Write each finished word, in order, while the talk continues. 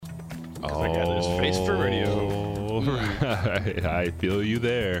because I got his face for radio. Right. I feel you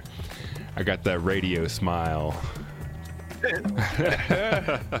there. I got that radio smile.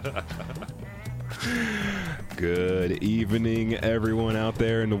 Good evening, everyone out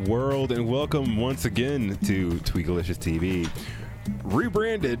there in the world, and welcome once again to Tweakalicious TV.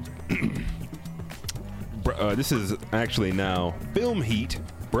 Rebranded. This is actually now FilmHeat,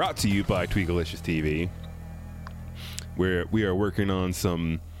 brought to you by Tweakalicious TV, where we are working on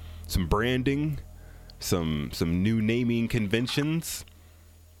some branding, some new naming conventions,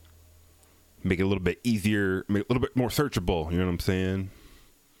 make it a little bit easier, make it a little bit more searchable, you know what I'm saying?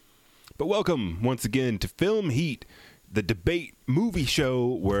 But welcome once again to FilmHeat, the debate movie show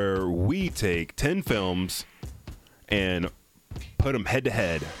where we take 10 films and put them head to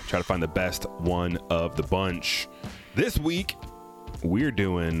head, try to find the best one of the bunch. This week, we're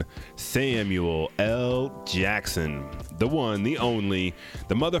doing Samuel L. Jackson, the one, the only,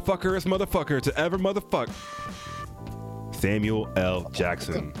 the motherfuckerest motherfucker to ever motherfuck, Samuel L.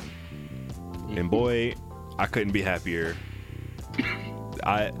 Jackson. And boy, I couldn't be happier.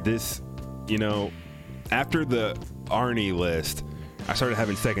 After the Arnie list, I started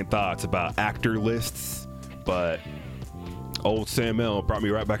having second thoughts about actor lists, but old Sam L brought me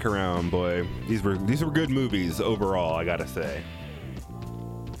right back around, boy. These were good movies overall, I gotta say.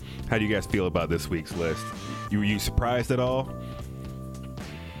 How do you guys feel about this week's list? Were you surprised at all?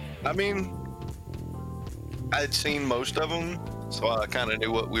 I mean, I'd seen most of them, so I kind of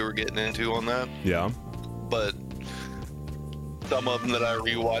knew what we were getting into on that. Yeah. But some of them that I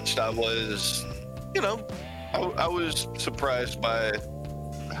rewatched, I was, I was surprised by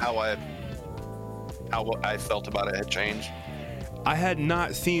how I felt about it had changed. I had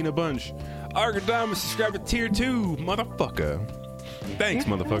not seen a bunch. Argodamus subscribed to tier 2, motherfucker. Thanks,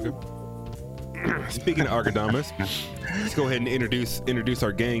 motherfucker. Speaking of Argodamus, let's go ahead and introduce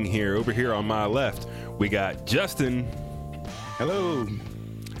our gang here. Over here on my left, we got Justin. Hello.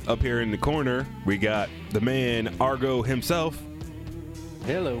 Up here in the corner, we got the man Argo himself.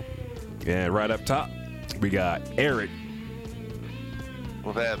 Hello. And right up top, we got Eric.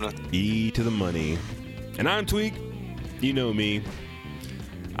 What's happening? E to the money. And I'm Tweak. You know me.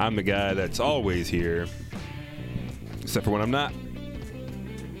 I'm the guy that's always here, except for when I'm not.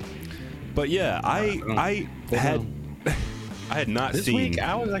 But yeah, I had not this seen. This week,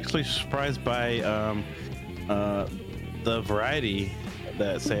 I was actually surprised by the variety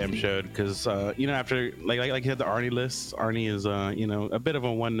that Sam showed, because after like you had the Arnie lists, Arnie is a bit of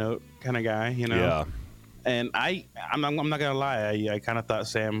a one note kind of guy, Yeah. And I'm not gonna lie, I kind of thought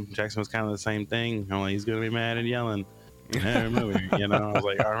Sam Jackson was kind of the same thing. Only he's gonna be mad and yelling in every movie. I was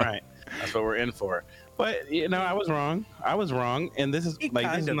like, all right, that's what we're in for. But I was wrong, and this is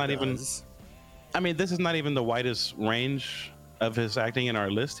not even. I mean, this is not even the widest range of his acting in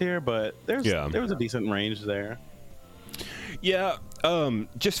our list here, but there was a decent range there. Yeah,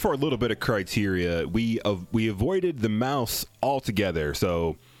 just for a little bit of criteria, we avoided the mouse altogether.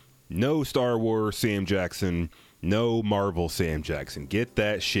 So no Star Wars Sam Jackson, no Marvel Sam Jackson. Get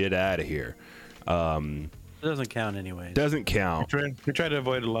that shit out of here. It doesn't count anyways. Doesn't count. We try to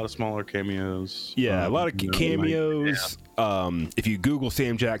avoid a lot of smaller cameos. Yeah, a lot of cameos. If you Google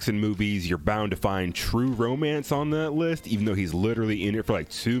Sam Jackson movies, you're bound to find True Romance on that list, even though he's literally in it for like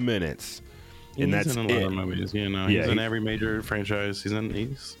 2 minutes. And he's that's in a lot of movies, he's in every major franchise.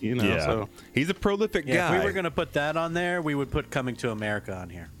 So he's a prolific guy. If we were going to put that on there, we would put Coming to America on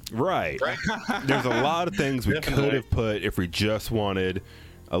here. Right. There's a lot of things we could have put if we just wanted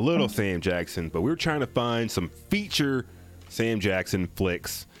a little Sam Jackson, but we were trying to find some feature Sam Jackson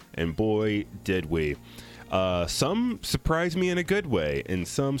flicks, and boy, did we. Some surprised me in a good way, and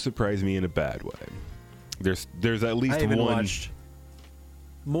some surprised me in a bad way. There's at least I even one. Watched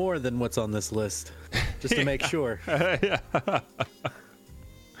more than what's on this list, just to make sure.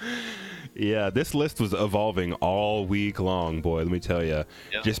 Yeah, this list was evolving all week long, boy, let me tell you.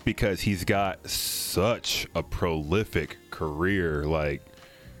 Yeah. Just because he's got such a prolific career,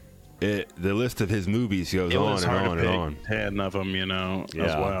 the list of his movies goes on and on and on. 10 of them, as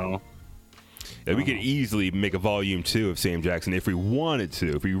well. Yeah, we could easily make a volume 2 of Sam Jackson if we wanted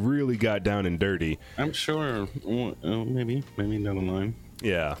to, if we really got down and dirty. I'm sure. Maybe down the line.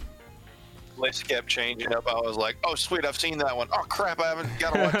 Yeah. List kept changing up. I was like, oh, sweet, I've seen that one. Oh, crap, I haven't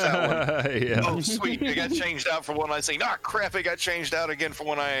got to watch that one. Yeah. Oh, sweet, it got changed out for one I seen. Oh, crap, it got changed out again for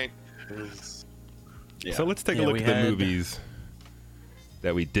one I ain't. Yeah. So let's take a look at the movies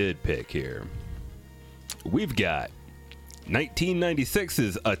that we did pick here. We've got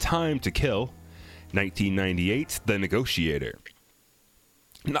 1996's A Time to Kill, 1998's The Negotiator,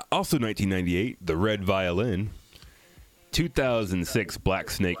 also 1998, The Red Violin, 2006 Black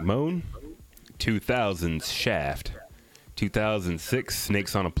Snake Moan, 2000's Shaft, 2006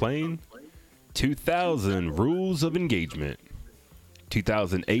 Snakes on a Plane, 2000 Rules of Engagement,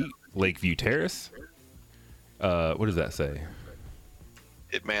 2008 Lakeview Terrace. What does that say?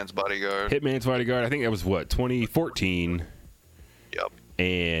 Hitman's Bodyguard. Hitman's Bodyguard. I think that was what, 2014. Yep.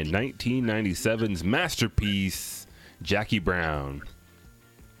 And 1997's masterpiece, Jackie Brown.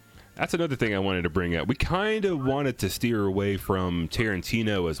 That's another thing I wanted to bring up. We kind of wanted to steer away from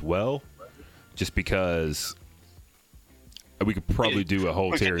Tarantino as well, just because we could probably do a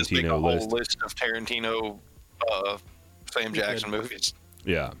whole Tarantino list. A whole list of Tarantino, Sam Jackson movies.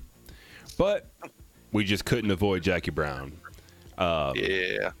 Yeah, but we just couldn't avoid Jackie Brown.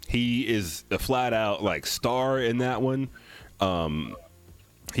 Yeah, he is a flat out like star in that one.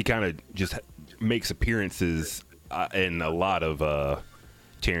 He kind of just makes appearances in a lot of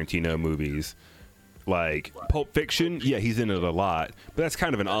Tarantino movies, like Pulp Fiction. Yeah, he's in it a lot, but that's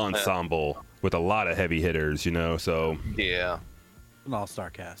kind of an ensemble with a lot of heavy hitters, you know. So yeah, an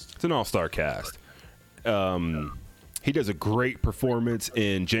all-star cast. It's an all-star cast. He does a great performance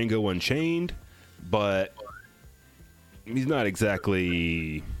in Django Unchained, but he's not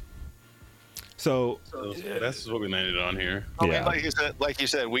exactly. So that's what we landed on here. I mean, like you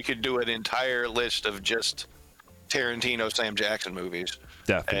said, we could do an entire list of just Tarantino, Sam Jackson movies.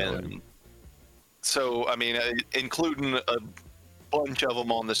 Definitely. And so, I mean, including a bunch of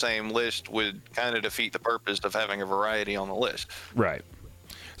them on the same list would kind of defeat the purpose of having a variety on the list. Right.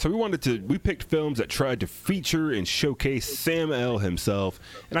 So we picked films that tried to feature and showcase Sam L himself,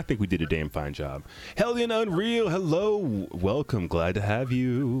 and I think we did a damn fine job. Hellion Unreal, hello, welcome, glad to have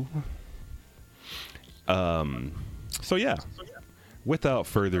you. So yeah, without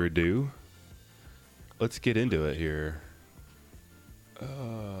further ado, let's get into it here.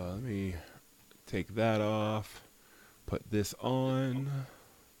 Let me take that off, put this on.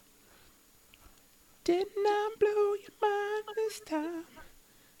 Didn't I blow your mind this time?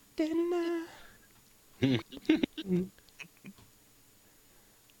 Didn't I?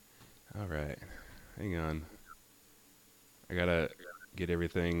 All right, hang on. I gotta get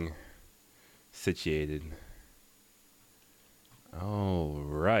everything situated. All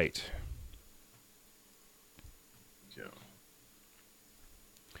right.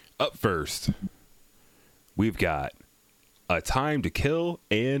 Up first, we've got A Time to Kill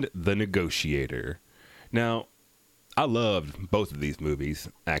and The Negotiator. Now, I loved both of these movies,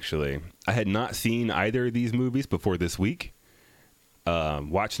 actually. I had not seen either of these movies before this week.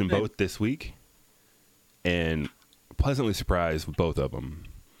 Watched them both this week, and pleasantly surprised with both of them.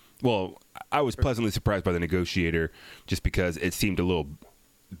 Well, I was pleasantly surprised by The Negotiator just because it seemed a little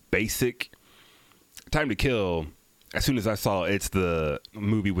basic. Time to Kill, as soon as I saw it's the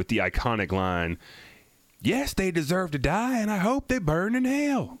movie with the iconic line, "Yes, they deserve to die, and I hope they burn in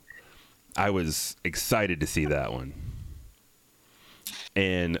hell." I was excited to see that one.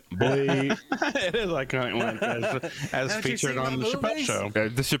 And boy, it is iconic one as featured on the Chappelle Show.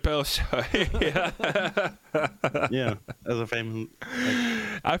 The Chappelle Show, yeah, as a famous.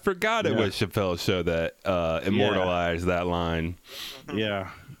 I forgot it was Chappelle's Show that immortalized that line. Yeah,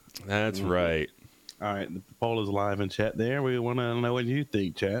 that's right. All right, the poll is live in chat. There, we want to know what you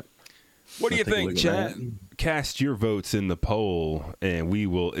think, chat. What do you think, chat? Cast your votes in the poll, and we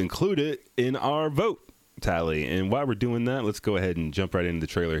will include it in our vote tally. And while we're doing that, let's go ahead and jump right into the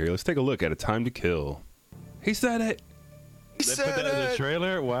trailer here. Let's take a look at A Time to Kill. He said it. They put that in the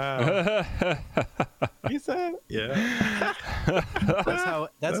trailer? Wow. He said it? Yeah.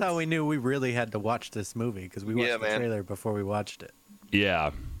 That's how we knew we really had to watch this movie, because we watched the trailer before we watched it. Yeah.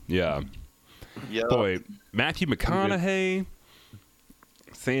 Boy, Matthew McConaughey,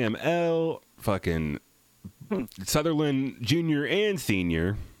 Sam L, fucking Sutherland Jr. and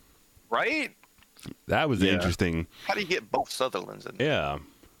Sr. Right? That was interesting. How do you get both Sutherlands in there? Yeah.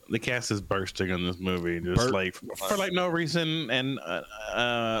 The cast is bursting on this movie, just for no reason, and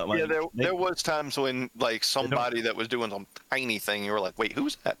there was times when like somebody that was doing some tiny thing, you were like, "Wait,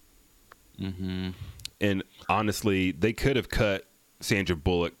 who's that?" Mm-hmm. And honestly, they could have cut Sandra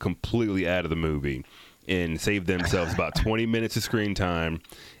Bullock completely out of the movie and saved themselves about 20 minutes of screen time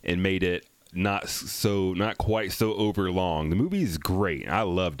and made it not quite so over long. The movie is great. I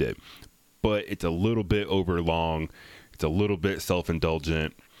loved it. But it's a little bit over long. It's a little bit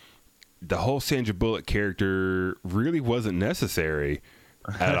self-indulgent. The whole Sandra Bullock character really wasn't necessary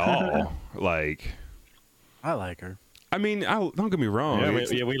at all. Like, I like her. I mean, don't get me wrong.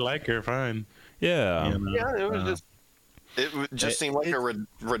 Yeah, we like her fine. Yeah. Yeah, it was just seemed like a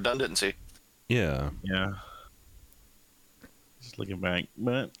redundancy. Yeah. Yeah. Just looking back,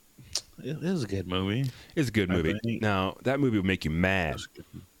 but it was a good movie. It's a good movie. Now that movie would make you mad.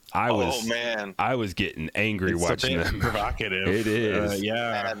 I was getting angry watching it. Provocative. It is.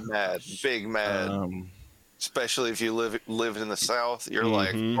 Yeah. Mad. Big mad. Especially if you lived in the South, you're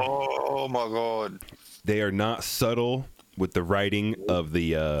like, oh my God. They are not subtle with the writing of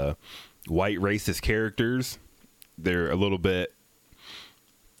the white racist characters. They're a little bit,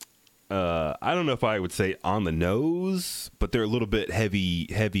 I don't know if I would say on the nose, but they're a little bit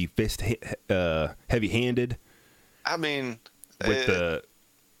heavy-handed. I mean,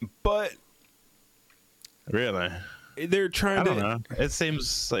 but really. They're trying I don't know. It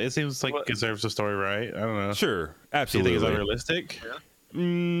seems like it serves the story right. I don't know. Sure, absolutely. Do you think it's unrealistic? Yeah.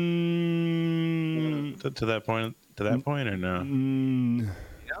 To that point or no?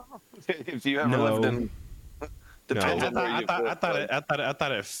 Yeah. If you ever lived in, depends on where you I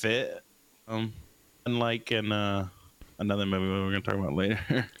thought it fit. Unlike in another movie we're gonna talk about later.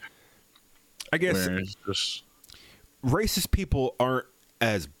 I guess just racist people aren't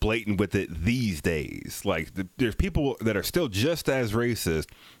as blatant with it these days. Like there's people that are still just as racist,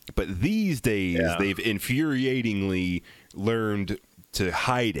 but these days they've infuriatingly learned to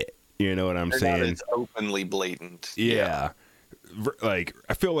hide it. You know what I'm saying? It's openly blatant. Yeah. Like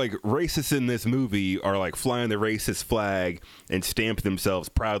I feel like racists in this movie are like flying the racist flag and stamp themselves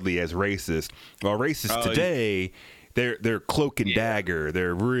proudly as racist. While racists today, they're cloak and dagger.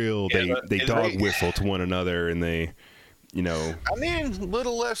 They're real. They dog whistle to one another, and they. You know, I mean, a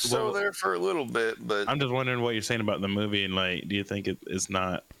little less so there for a little bit, but I'm just wondering what you're saying about the movie, and like, do you think it's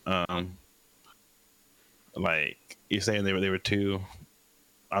not, like you're saying they were too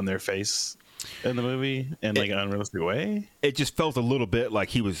on their face in the movie in like an unrealistic way? It just felt a little bit like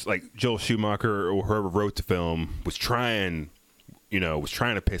he was like Joel Schumacher or whoever wrote the film was trying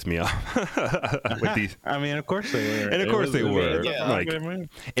to piss me off with these. I mean, of course they were, and of course they were. Yeah, like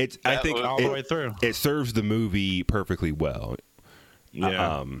it's, I think all the way through. It serves the movie perfectly well.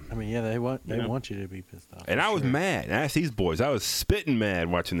 Yeah. I mean, they want you to be pissed off. And I was mad. I asked these boys. I was spitting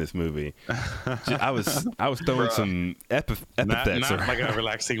mad watching this movie. I was throwing some epithets. Not like a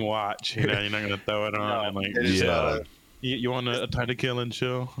relaxing watch. You know, you're not gonna throw it on. And like, you want a time to kill and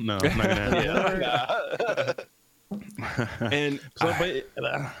chill? No, I'm not gonna have that. And so, but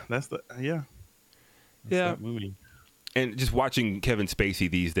that's the movie. And just watching Kevin Spacey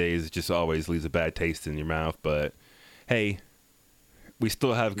these days just always leaves a bad taste in your mouth. But hey, we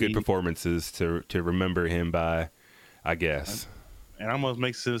still have good performances to remember him by, I guess. It almost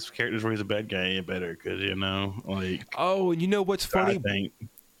makes his characters where he's a bad guy better because like. Oh, and you know what's funny? I think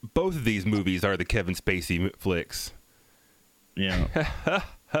both of these movies are the Kevin Spacey flicks. Yeah.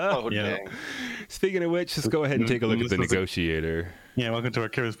 dang. Speaking of which, let's go ahead and take a look at The Negotiator. Yeah, welcome to our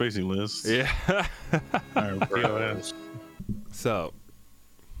Kevin Spacey list. Yeah. Our POS. So,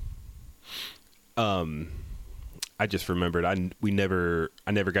 I just remembered we never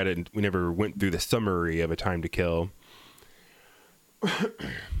went through the summary of A Time to Kill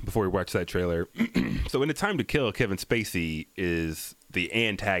before we watched that trailer. So in A Time to Kill, Kevin Spacey is the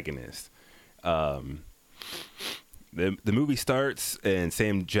antagonist. The movie starts and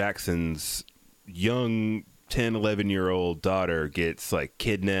Sam Jackson's young 10, 11-year-old daughter gets like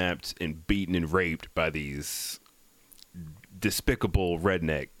kidnapped and beaten and raped by these despicable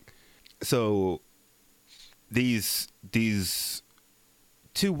redneck. So these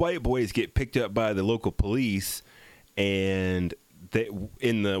two white boys get picked up by the local police, and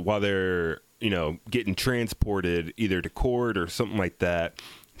while they're getting transported either to court or something like that,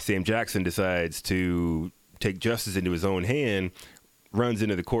 Sam Jackson decides to take justice into his own hand, runs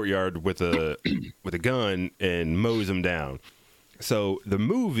into the courtyard with a gun and mows him down. So the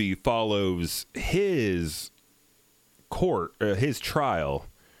movie follows his trial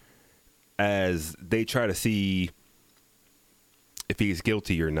as they try to see if he's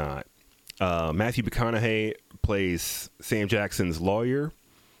guilty or not. Matthew McConaughey plays Sam Jackson's lawyer.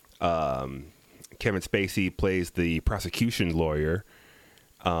 Kevin Spacey plays the prosecution lawyer.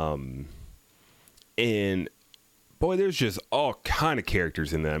 And boy, there's just all kind of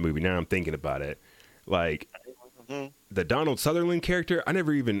characters in that movie. Now I'm thinking about it, like the Donald Sutherland character.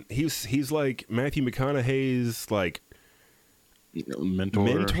 He's like Matthew McConaughey's like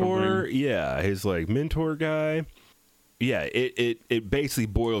mentor. Yeah, his like mentor guy. Yeah, it basically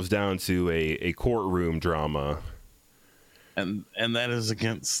boils down to a courtroom drama, and that is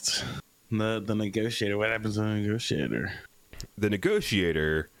against the Negotiator. What happens to the Negotiator? The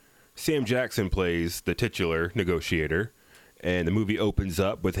Negotiator. Sam Jackson plays the titular negotiator, and the movie opens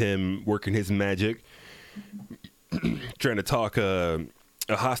up with him working his magic, trying to talk a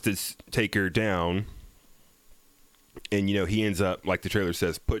hostage taker down, And, he ends up, like the trailer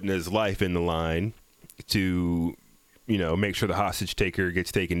says, putting his life in the line to, make sure the hostage taker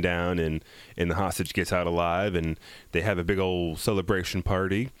gets taken down and the hostage gets out alive. And they have a big old celebration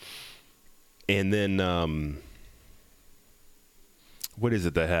party. And then, what is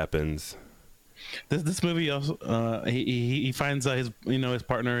it that happens? This movie also, he finds out his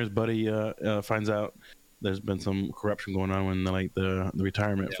partner, his buddy, finds out there's been some corruption going on in the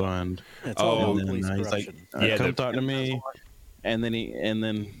retirement fund. It's all and police then he's like, corruption. come talk to me, and then he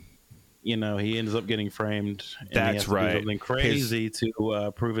ends up getting framed. And That's he has to do right. something crazy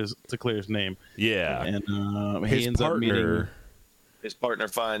to clear his name. Yeah, and his he ends partner. up meeting. His partner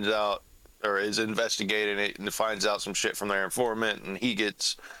finds out, or is investigating it, and finds out some shit from their informant, and he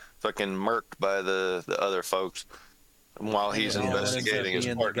gets fucking murked by the other folks. And while he's investigating his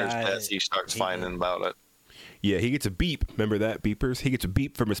partner's death, he starts finding about it. Yeah, he gets a beep. Remember that, beepers? He gets a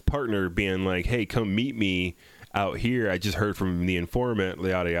beep from his partner being like, hey, come meet me out here. I just heard from the informant,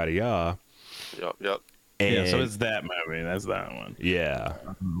 yada, yada, yada. Yep. And So it's that movie. That's that one. yeah.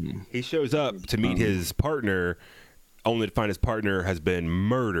 He shows up to meet his partner, only to find his partner has been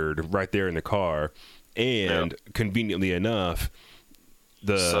murdered right there in the car. And conveniently enough,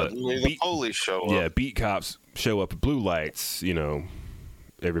 suddenly the police show up. Yeah, beat cops show up with blue lights,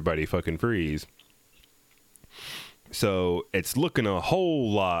 everybody fucking freeze. So it's looking a whole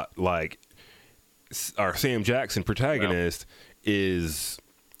lot like our Sam Jackson protagonist he's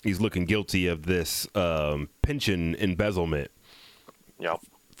looking guilty of this pension embezzlement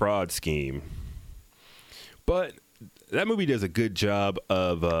fraud scheme. But that movie does a good job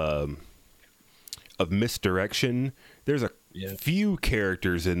of misdirection. There's a few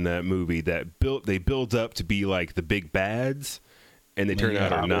characters in that movie that build up to be like the big bads, and they turn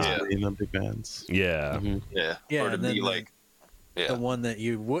out or not. In the big bands. Yeah. Mm-hmm. Yeah. Or to be like, the one that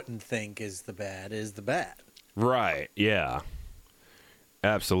you wouldn't think is the bad is the bad. Right. Yeah.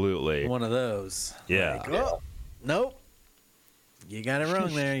 Absolutely. One of those. Yeah. Like, oh, nope. You got it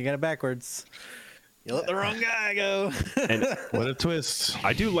wrong there. You got it backwards. You let the wrong guy go. And what a twist.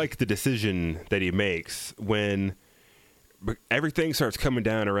 I do like the decision that he makes when everything starts coming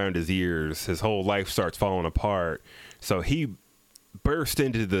down around his ears. His whole life starts falling apart. So he burst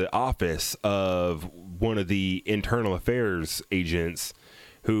into the office of one of the internal affairs agents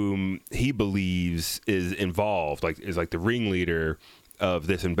whom he believes is involved, is like the ringleader of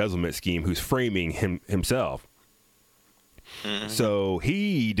this embezzlement scheme, who's framing himself. Mm-hmm. So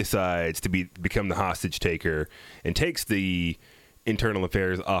he decides to become the hostage taker and takes the internal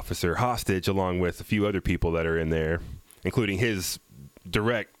affairs officer hostage along with a few other people that are in there, including his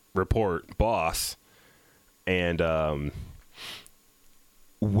direct report boss. And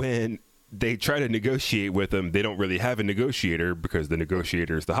when they try to negotiate with him, they don't really have a negotiator because the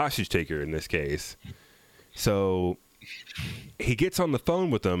negotiator is the hostage taker in this case. So he gets on the phone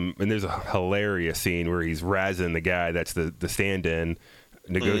with them, and there's a hilarious scene where he's razzing the guy that's the stand-in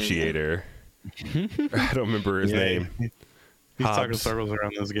negotiator. I don't remember his name. He's talking circles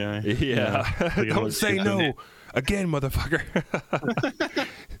around this guy. Yeah. Don't say no again, motherfucker.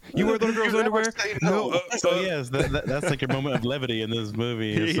 You wear little girl's underwear? No. So yes, that's like your moment of levity in this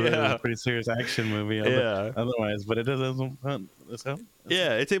movie. It's a pretty serious action movie. Otherwise, but it doesn't.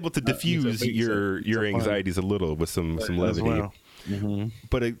 It's able to diffuse your anxieties a little with some levity. Well. Mm-hmm.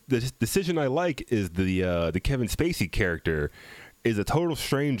 But the decision I like is the Kevin Spacey character is a total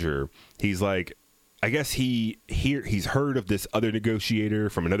stranger. He's like, I guess he's heard of this other negotiator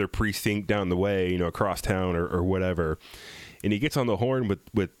from another precinct down the way, across town or whatever. And he gets on the horn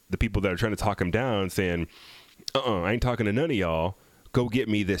with the people that are trying to talk him down, saying, I ain't talking to none of y'all. Go get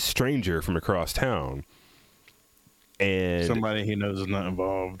me this stranger from across town. And somebody he knows is not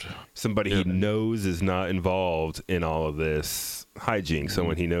involved. Somebody he knows is not involved in all of this hijinks. Mm-hmm.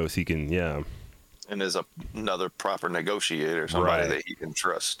 Someone he knows he can, and is another proper negotiator, somebody that he can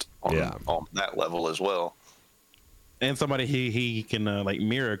trust on that level as well. And somebody he can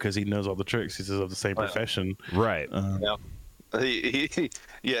mirror because he knows all the tricks. He's of the same profession. Right.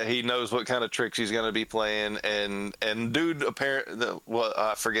 He knows what kind of tricks he's going to be playing. And dude,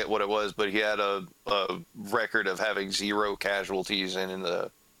 I forget what it was, but he had a record of having 0 casualties in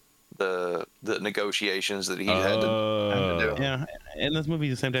the negotiations that he had to do. Yeah, in this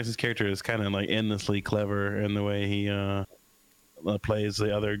movie, Sam Jackson's character is kind of endlessly clever in the way he plays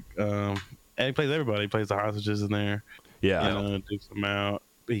the other. And he plays everybody. He plays the hostages in there. Yeah, dukes them out.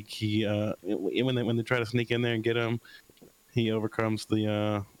 When they try to sneak in there and get him, he overcomes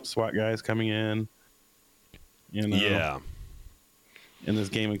the SWAT guys coming in. In this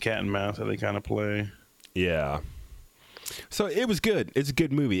game of cat and mouse that they kind of play. Yeah. So it was good. It's a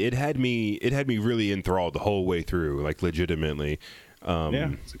good movie. It had me really enthralled the whole way through, like legitimately.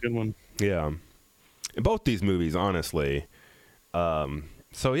 Yeah, it's a good one. Yeah. In both these movies, honestly.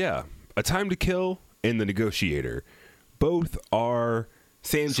 So yeah, A Time to Kill and The Negotiator. Both are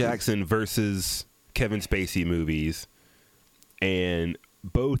Sam Jackson versus Kevin Spacey movies. And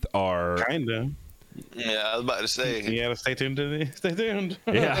both are Kinda. Yeah, I was about to say. You gotta stay tuned stay tuned.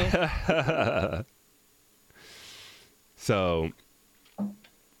 Yeah. So,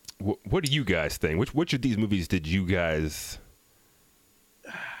 what do you guys think? Which of these movies did you guys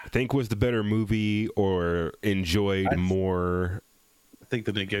think was the better movie or enjoyed more? I think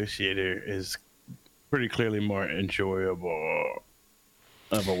The Negotiator is pretty clearly more enjoyable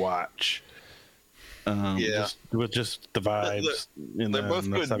of a watch. Yeah. With just the vibes. They're both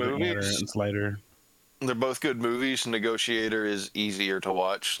good movies. It's lighter. They're both good movies. Negotiator is easier to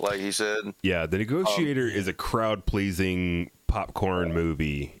watch, like he said. Yeah, The Negotiator is a crowd-pleasing popcorn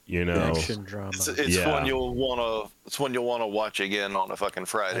movie. You know, Action drama. It's one you'll wanna watch again on a fucking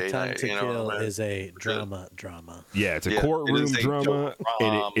Friday A Time night. to You know Kill what I mean? is a drama. Yeah, it's a Yeah, courtroom it is a drama,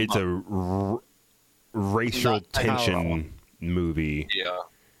 and it's drama. a racial Not tension powerful. movie. Yeah.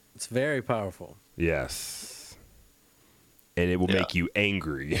 It's very powerful. Yes, and it will make you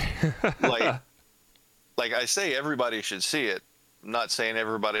angry. Like I say, everybody should see it. I'm not saying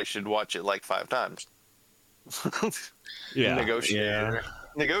everybody should watch it like 5 times. Yeah. Negotiator.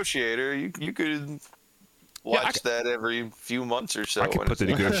 You could watch that every few months or so. I could put The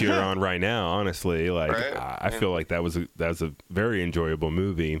Negotiator on right now. Honestly, like Right? I feel like that was a very enjoyable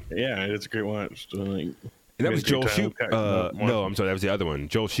movie. Yeah, it's a great watch. And that was Joel Schumacher. No, I'm sorry, that was the other one.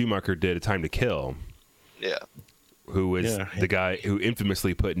 Joel Schumacher did A Time to Kill. Yeah. Who was the guy who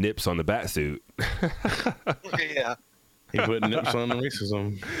infamously put nips on the batsuit. Yeah. He put nips on the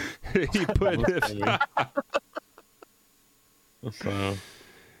racism. He put nips. So,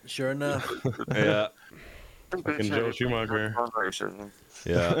 Sure enough. Yeah. fucking Joel Schumacher.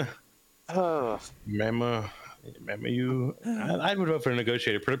 Yeah. Mama, you. I would vote for a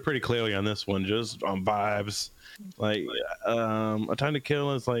Negotiator pretty clearly on this one, just on vibes. Like, A Time to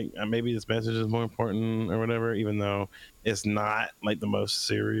Kill is like maybe this message is more important or whatever, even though it's not like the most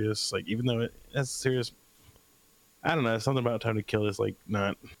serious. Like, even though it's serious, I don't know. Something about A Time to Kill is like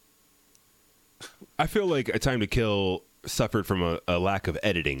not. I feel like A Time to Kill suffered from a lack of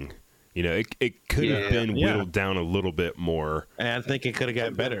editing. You know, it could have been whittled down a little bit more. And I think it could have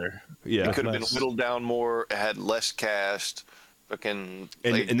got better. Yeah, It could have been whittled down more. It had less cast. Fucking.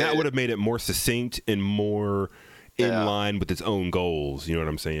 and that would have made it more succinct and more in line with its own goals. You know what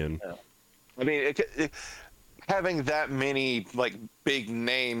I'm saying? Yeah. I mean, having that many like big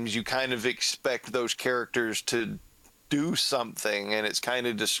names, you kind of expect those characters to do something, and it's kind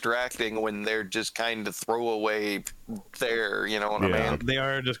of distracting when they're just kind of throwaway there. You know what I mean? They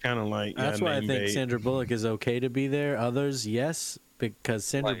are just kind of like. That's why I think bait. Sandra Bullock is okay to be there. Others, yes, because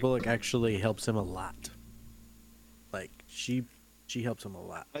Sandra Bullock actually helps him a lot. Like she helps him a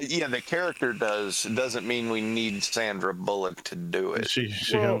lot. Yeah, the character does. It doesn't mean we need Sandra Bullock to do it. She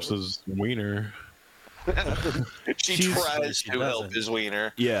helps his wiener. She tries to help his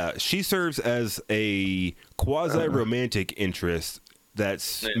wiener. Yeah, she serves as a quasi-romantic interest that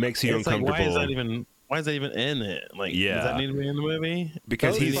makes you uncomfortable. Like, why is that even in it? Like, does that need to be in the movie?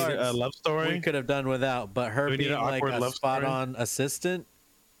 Because he's he's a love story. We could have done without, but her being like a spot-on assistant.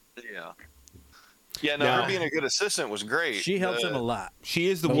 Yeah. Yeah, no, her being a good assistant was great. She helps him a lot. She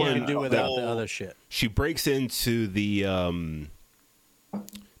is the but one we can do without the other shit. She breaks into the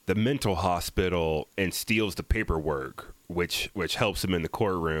mental hospital and steals the paperwork, which helps him in the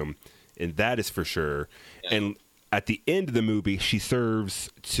courtroom, and that is for sure. Yeah. And at the end of the movie, she serves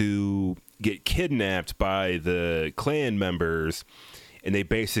to get kidnapped by the Klan members, and they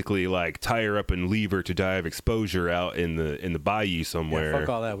basically like tie her up and leave her to die of exposure out in the bayou somewhere. Yeah, fuck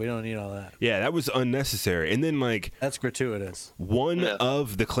all that. We don't need all that. Yeah, that was unnecessary. And then like that's gratuitous. One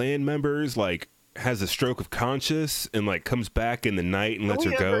of the Klan members like has a stroke of conscience and like comes back in the night and lets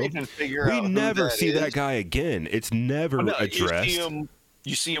her go. We never see that guy again. It's never addressed.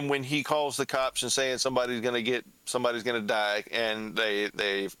 You see him when he calls the cops and saying somebody's gonna die, and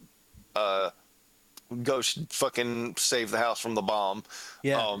they go fucking save the house from the bomb.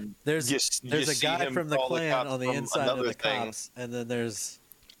 Yeah, there's a guy from the Klan on the inside of the cops, and then there's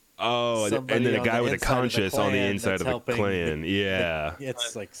and then a guy with a conscience on the inside of the Klan. Yeah,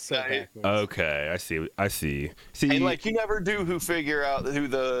 it's like so backwards. Okay, I see. See, and like you never do figure out who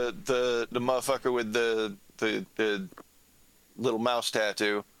the motherfucker with the little mouse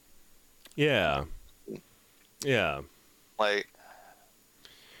tattoo. Yeah. Like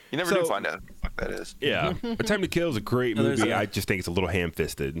you never do find out. fuck that is. Yeah, A Time to Kill is a great No, there's movie. a- I just think it's a little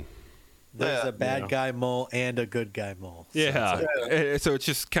ham-fisted. There's Yeah. a bad Yeah. guy mole and a good guy mole. So Yeah. it's like- So it's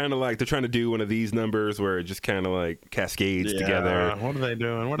just kind of like they're trying to do one of these numbers where it just kind of like cascades together. What are they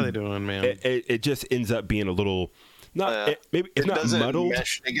doing? What are they doing, man? It just ends up being a little, maybe it's It not doesn't muddled,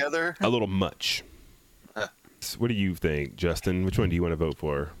 mesh together. a little much. Huh. What do you think, Justin? Which one do you want to vote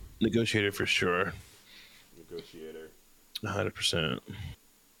for? Negotiator for sure. Negotiator. 100%.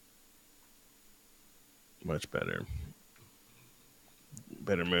 Much better.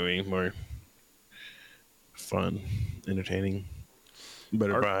 Better movie, more fun, entertaining,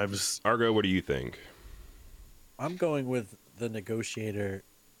 better vibes. Argo, what do you think? I'm going with The Negotiator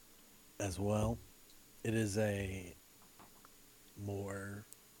as well. It is a more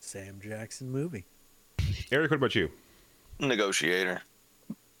Sam Jackson movie. Eric, what about you? Negotiator.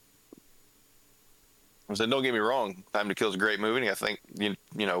 I said, don't get me wrong. Time to Kill is a great movie. And I think you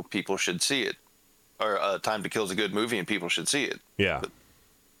know people should see it. Or Time to Kill is a good movie, and people should see it. Yeah.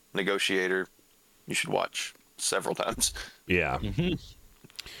 Negotiator, you should watch several times. Yeah.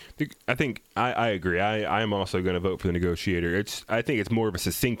 I think I agree. I am also going to vote for The Negotiator. I think it's more of a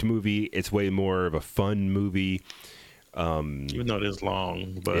succinct movie. It's way more of a fun movie. Even though it is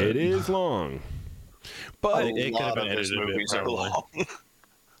long, but It is long. But it could have been these edited a bit, movies are probably.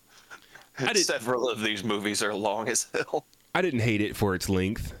 long. Several of these movies are long as hell. I didn't hate it for its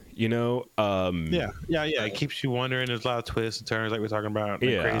length, you know? Yeah. It keeps you wondering. There's a lot of twists and turns, like we're talking about.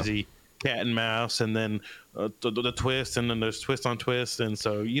 Yeah. Crazy cat and mouse, and then the twist, and then there's twist on twist, and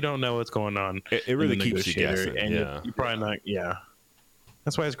so you don't know what's going on. It really in the keeps you Negotiator, guessing. and Yeah. you're probably not. Yeah,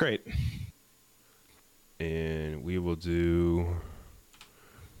 that's why it's great. And we will do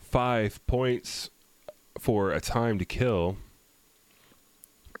 5 points for A Time to Kill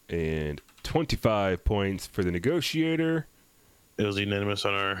and 25 points for The Negotiator It was unanimous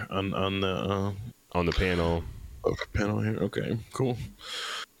on our on the on the panel. panel here. Okay, cool.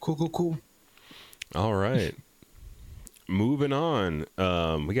 All right. Moving on.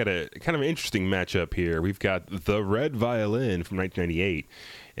 We got a kind of interesting matchup here. We've got The Red Violin from 1998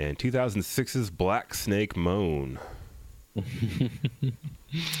 and 2006's Black Snake Moan.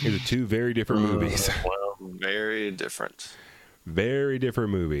 These are two very different movies. Well, very different. Very different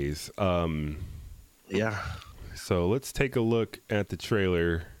movies. Yeah. So let's take a look at the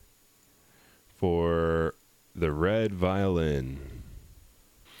trailer for The Red Violin.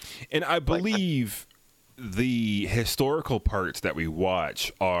 And I believe the historical parts that we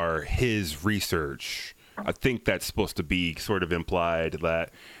watch are his research. I think that's supposed to be sort of implied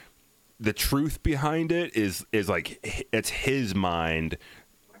that the truth behind it is like it's his mind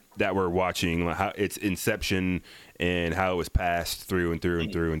that we're watching, like how its inception and how it was passed through and through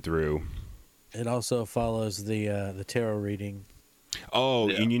and through and through. It also follows the tarot reading. Oh,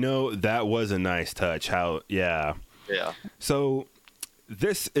 Yeah. and you know, that was a nice touch. Yeah. Yeah. So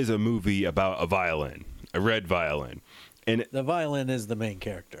this is a movie about a violin, a red violin. And The violin is the main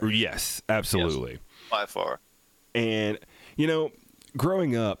character. yes, absolutely. By far. And, you know,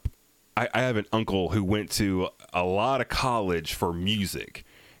 growing up, I have an uncle who went to a lot of college for music.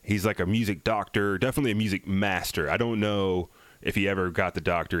 He's like a music doctor, definitely a music master. I don't know if he ever got the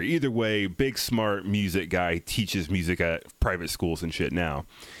doctorate. Either way, big, smart music guy, teaches music at private schools and shit now.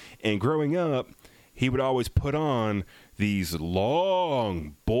 And growing up, he would always put on these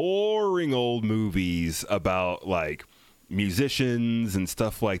long, boring old movies about like musicians and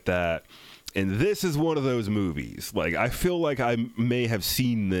stuff like that. And this is one of those movies. Like, I feel like I may have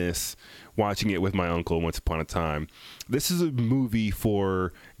seen this watching it with my uncle once upon a time. This is a movie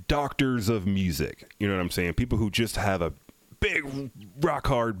for doctors of music. You know what I'm saying? People who just have a big rock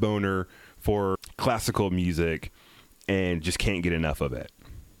hard boner for classical music and just can't get enough of it.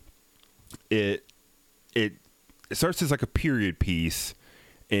 It starts as like a period piece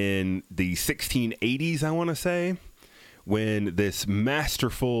in the 1680s, I want to say, when this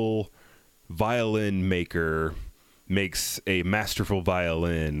masterful violin maker makes a masterful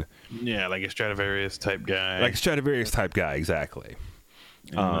violin. Yeah, like a Stradivarius type guy. Like Stradivarius type guy, exactly.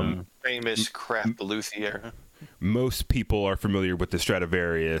 Famous crap luthier. Most people are familiar with the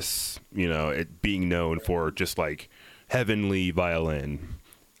Stradivarius, you know, it being known for just like heavenly violin.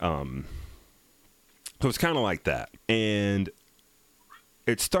 So it's kind of like that. And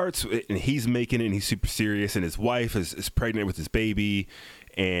it starts, and he's making it, and he's super serious, and his wife is pregnant with his baby,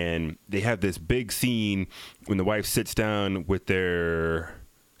 and they have this big scene when the wife sits down with their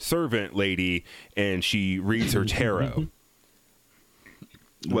servant lady, and she reads her tarot.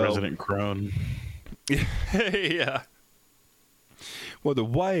 Resident crone. Yeah. Well, the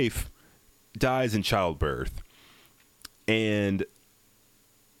wife dies in childbirth, and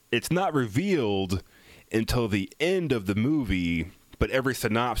it's not revealed until the end of the movie, but every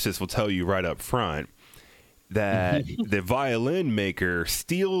synopsis will tell you right up front that the violin maker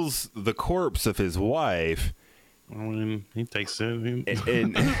steals the corpse of his wife. I mean, he takes it. And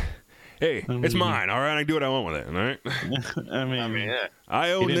hey, it's mine. All right, I can do what I want with it. All right. I mean, yeah.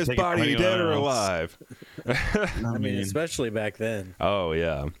 I own this body, dead or alive. I mean, especially back then. Oh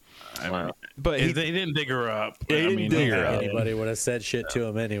yeah. But they didn't dig her up. They didn't dig her up. Anybody would have said shit to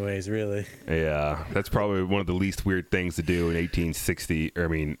him anyways, really. Yeah, that's probably one of the least weird things to do in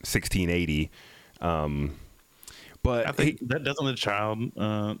 1680. But I think that doesn't the child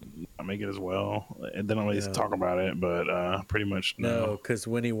make it as well. They don't really talk about it, but pretty much no. Because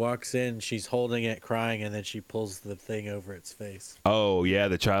when he walks in, she's holding it, crying, and then she pulls the thing over its face. Oh yeah,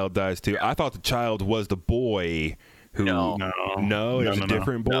 the child dies too. I thought the child was the boy who. No, it was a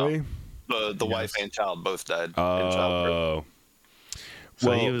different boy. No. The wife and child both died. Oh.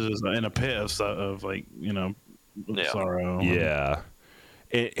 So he was just in a pit of like, sorrow. Yeah.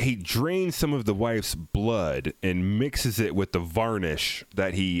 He drains some of the wife's blood and mixes it with the varnish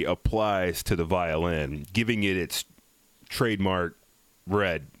that he applies to the violin, giving it its trademark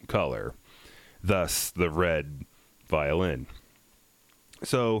red color, thus the red violin.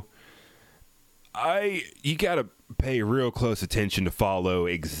 So you got to pay real close attention to follow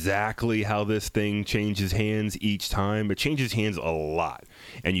exactly how this thing changes hands each time. It changes hands a lot.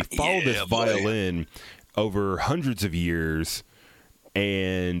 And you follow this violin over hundreds of years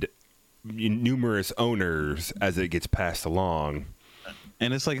and numerous owners as it gets passed along.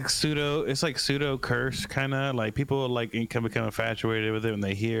 And it's like pseudo curse, kind of like people like can become infatuated with it when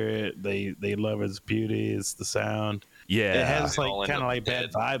they hear it. They love its beauty, it's the sound. Yeah, it has like kind of like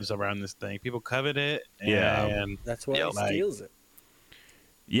bad vibes around this thing. People covet it. And that's why he steals it.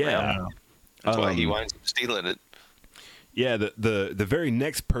 Yeah, that's why he winds up stealing it. Yeah, the very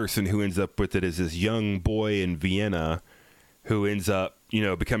next person who ends up with it is this young boy in Vienna, who ends up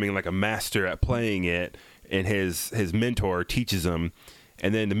becoming like a master at playing it, and his mentor teaches him,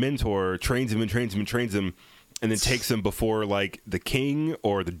 and then the mentor trains him and trains him and trains him, and then takes him before like the king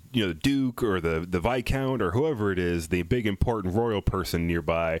or the duke or the viscount or whoever it is, the big important royal person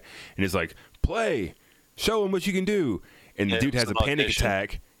nearby, and is like, play, show him what you can do, and the dude has a panic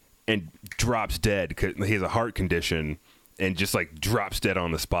attack and drops dead because he has a heart condition, and just like drops dead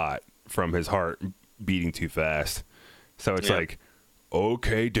on the spot from his heart beating too fast. So it's like,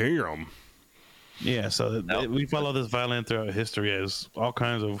 okay, damn. Yeah, so we follow this violin throughout history as all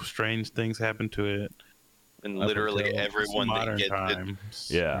kinds of strange things happen to it. And literally everyone that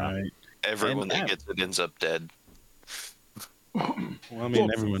gets it. Yeah. Right. Everyone that gets it ends up dead. Well, I mean,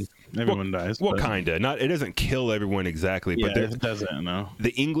 everyone dies. Well, kinda. It doesn't kill everyone exactly, but it doesn't. No.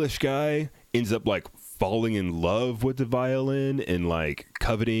 The English guy ends up like falling in love with the violin and like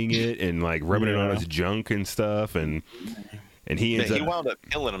coveting it and like rubbing it on his junk and stuff, and he ends up. He wound up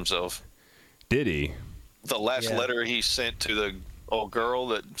killing himself. Did he? The last letter he sent to the old girl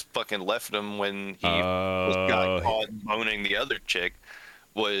that fucking left him when he got caught boning the other chick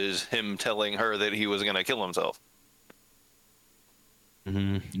was him telling her that he was gonna kill himself.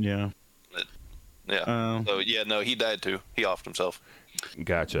 Yeah. Yeah. So he died too. He offed himself.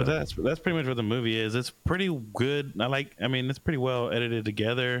 Gotcha. But that's pretty much what the movie is. It's pretty good. It's pretty well edited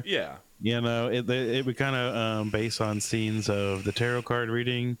together. Yeah. It we kind of based on scenes of the tarot card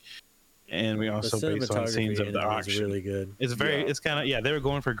reading, and we also based on scenes of the auction. Really good. It's very. It's kind of they were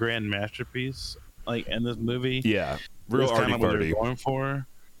going for grand masterpiece like in this movie. Yeah. Real arty what they were going for.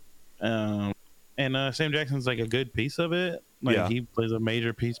 And Sam Jackson's like a good piece of it. He plays a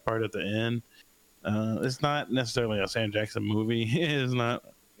major piece part at the end. It's not necessarily a Sam Jackson movie. It is not.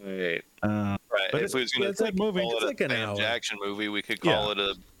 Right. But if we was going to call it a Sam Jackson movie, we could call it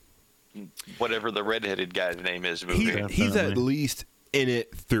a whatever the redheaded guy's name is movie. He's at least in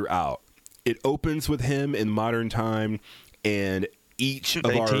it throughout. It opens with him in modern time, and each of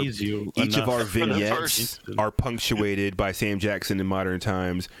our vignettes are punctuated by Sam Jackson in modern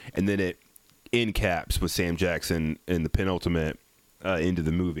times, and then it end caps with Sam Jackson in the penultimate end of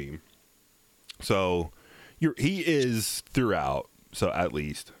the movie. So he is throughout, so at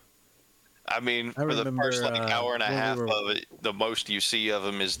least. I mean, for the first hour and a half of it, the most you see of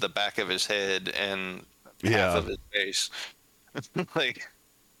him is the back of his head and half of his face.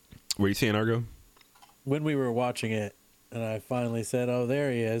 What are you saying, Argo? When we were watching it, and I finally said, "Oh,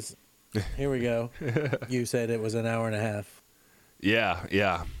 there he is. Here we go." You said it was an hour and a half. Yeah.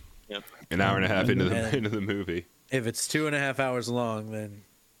 Yep. An hour and a half into the movie. If it's 2.5 hours long, then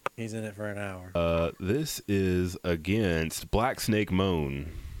he's in it for an hour. This is against Black Snake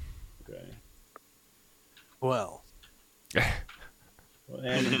Moan. Okay. Well,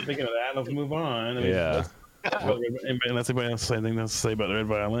 And speaking of that, let's move on. Yeah. Unless anybody else has anything else to say about the Red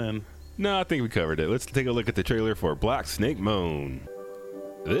Violin. No, I think we covered it. Let's take a look at the trailer for Black Snake Moan.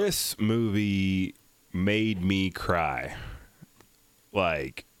 This movie made me cry.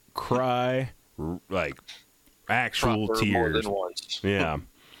 Like, actual Proper tears. more than once. Yeah.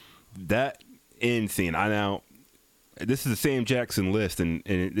 That end scene. This is the Sam Jackson list, and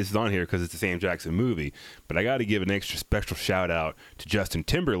this is on here because it's the Sam Jackson movie. But I got to give an extra special shout out to Justin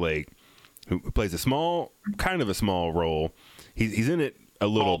Timberlake, who plays a small role. He's in it a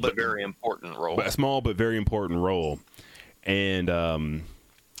little, but very important role. A small but very important role. And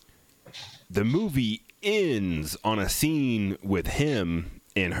the movie ends on a scene with him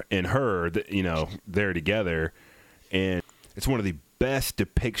and her, they're together, and it's one of the best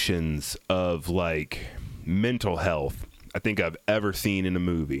depictions of like mental health I think I've ever seen in a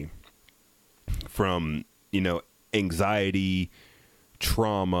movie. From anxiety,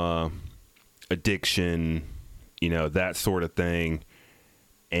 trauma, addiction, that sort of thing,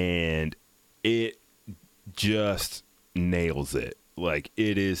 and it just nails it. Like,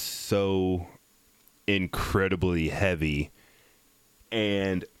 it is so incredibly heavy,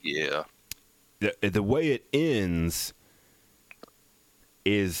 and yeah, the way it ends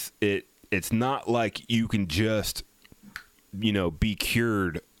is it's not like you can just be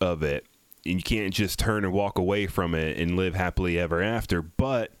cured of it, and you can't just turn and walk away from it and live happily ever after,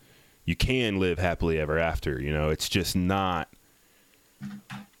 but you can live happily ever after. It's just not,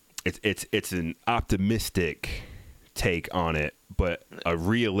 it's an optimistic take on it, but a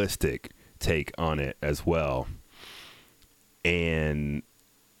realistic take on it as well. And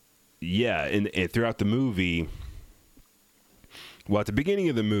yeah, and throughout the movie, well, at the beginning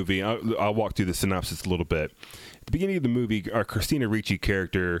of the movie, I'll walk through the synopsis a little bit. At the beginning of the movie, our Christina Ricci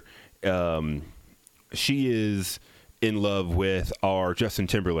character, she is in love with our Justin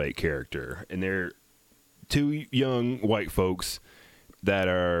Timberlake character, and they're two young white folks that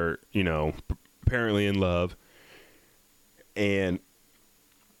are, apparently in love. And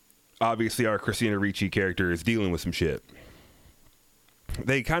obviously our Christina Ricci character is dealing with some shit.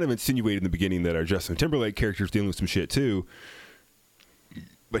 They kind of insinuated in the beginning that our Justin Timberlake character is dealing with some shit too,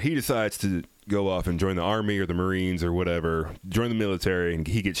 but he decides to go off and join the army or the Marines or whatever, join the military, and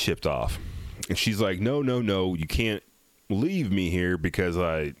he gets shipped off. And she's like, no, you can't leave me here because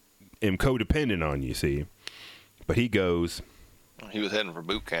I am codependent on you, see? But he goes. He was heading for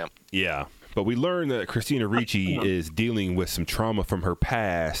boot camp. Yeah. But we learn that Christina Ricci is dealing with some trauma from her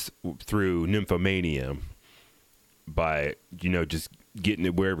past through nymphomania by, just getting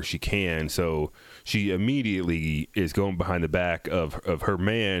it wherever she can. So she immediately is going behind the back of her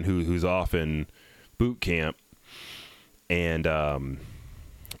man who's off in boot camp. And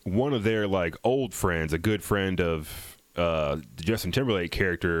one of their like old friends, a good friend of the Justin Timberlake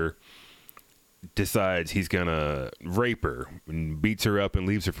character, decides he's gonna rape her and beats her up and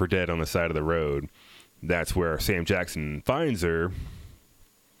leaves her for dead on the side of the road. That's where Sam Jackson finds her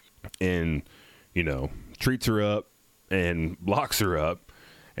and, treats her up and locks her up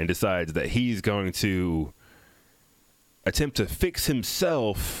and decides that he's going to attempt to fix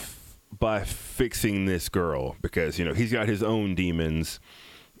himself by fixing this girl because, he's got his own demons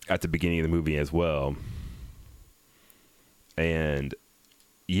at the beginning of the movie as well. And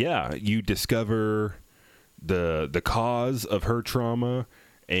yeah, you discover the cause of her trauma,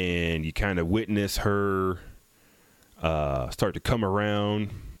 and you kind of witness her start to come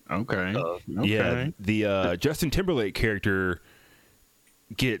around. Okay. Yeah, the Justin Timberlake character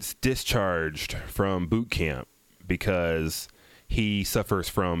gets discharged from boot camp because he suffers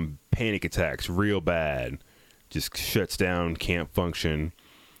from panic attacks real bad, just shuts down, can't function.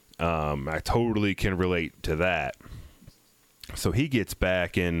 I totally can relate to that. So he gets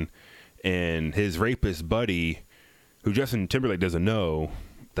back, and his rapist buddy, who Justin Timberlake doesn't know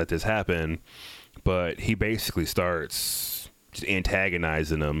that this happened, but he basically starts just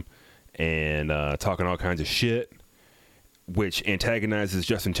antagonizing him and talking all kinds of shit, which antagonizes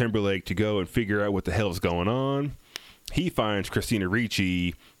Justin Timberlake to go and figure out what the hell is going on. He finds Christina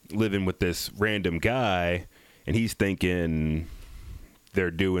Ricci living with this random guy, and he's thinking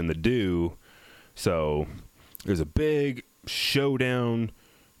they're doing the do. So there's a big showdown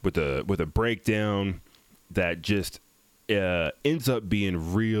with a breakdown that just ends up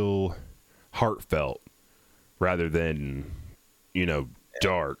being real heartfelt rather than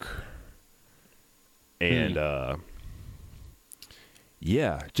dark. And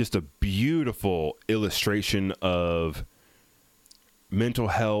yeah, just a beautiful illustration of mental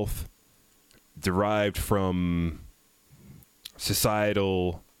health derived from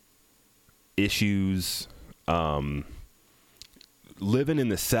societal issues, living in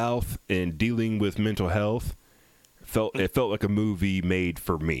the South and dealing with mental health, it felt like a movie made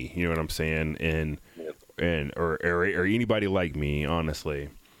for me. You know what I'm saying? Or anybody like me, honestly.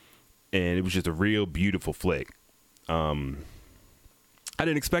 And it was just a real beautiful flick. I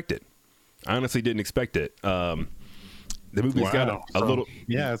didn't expect it. I honestly didn't expect it. The movie's got a little.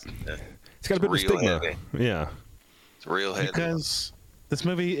 Yeah, it's got a bit of stigma. Heavy. Yeah. It's real heavy. Because this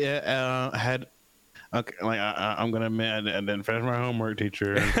movie had. Okay, like I'm gonna admit I didn't finish my homework,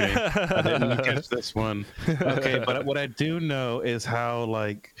 teacher. Okay, I didn't catch this one. Okay, but what I do know is how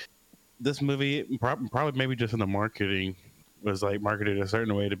like this movie probably maybe just in the marketing was like marketed a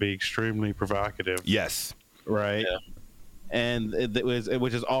certain way to be extremely provocative. Yes. Right. Yeah. And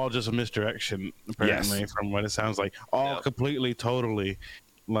which is all just a misdirection apparently from what it sounds like. All completely, totally,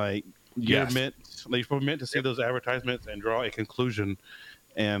 like you're meant to see those advertisements and draw a conclusion.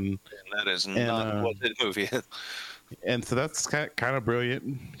 And that is not what the movie is. And so that's kind of brilliant,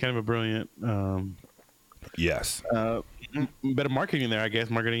 kind of a brilliant. Yes. Bit of marketing there, I guess.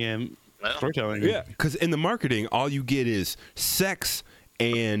 Marketing and storytelling. Yeah, because in the marketing, all you get is sex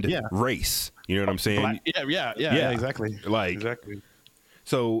and race. You know what I'm saying? Yeah, exactly. Exactly.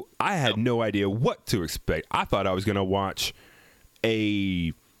 So I had no idea what to expect. I thought I was gonna watch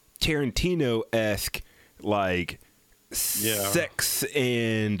a Tarantino-esque sex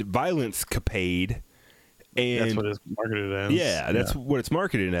and violence capade, and that's what it's marketed as. Yeah, that's what it's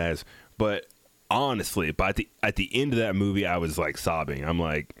marketed as. But honestly, at the end of that movie, I was like sobbing. I'm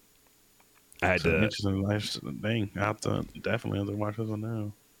like, I had to. Dang, I definitely have to watch this one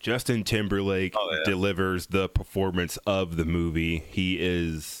now. Justin Timberlake delivers the performance of the movie. He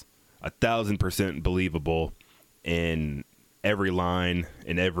is 1,000% believable in every line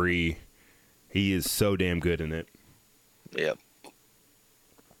and he is so damn good in it. Yep.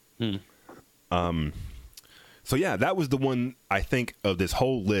 So yeah, that was the one I think of this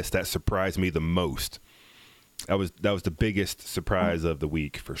whole list that surprised me the most. That was the biggest surprise of the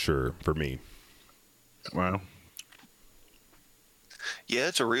week for sure for me. Wow. Yeah,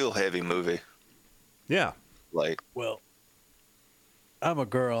 it's a real heavy movie. Yeah. Well, I'm a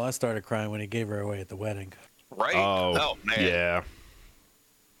girl. I started crying when he gave her away at the wedding. Right? Oh man.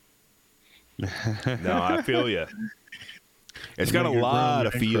 Yeah. No, I feel you. It's got a lot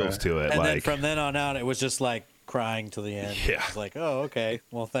of feels to it. And then from then on out, it was just like crying to the end. Yeah. It's like, oh, okay.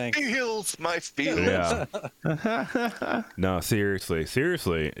 Well, thanks. Feels my feelings. Yeah. No, seriously.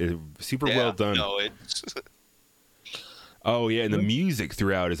 It's super well done. No, it's... Oh, yeah, and the music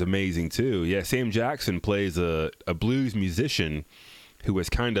throughout is amazing, too. Yeah, Sam Jackson plays a blues musician who has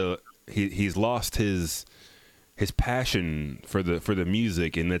kind of... He's lost his passion for the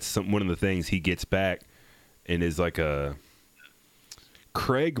music, and that's one of the things he gets back and is like a...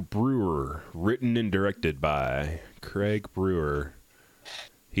 Craig Brewer, written and directed by Craig Brewer.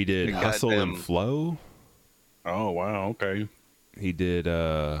 He did Hustle and Flow. Oh, wow, okay. He did...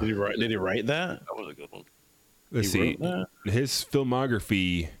 Did he write that? That was a good one. Let's see. His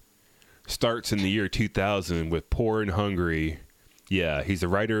filmography starts in the year 2000 with Poor and Hungry. Yeah, he's a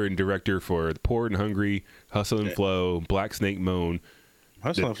writer and director for Poor and Hungry, Hustle and Flow, Black Snake Moan.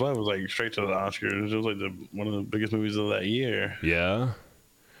 Hustle and Flow was like straight to the Oscars. It was like one of the biggest movies of that year. Yeah.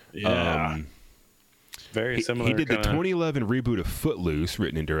 Yeah. Very similar. He did the 2011 reboot of Footloose,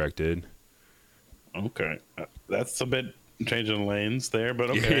 written and directed. Okay. That's a bit changing lanes there,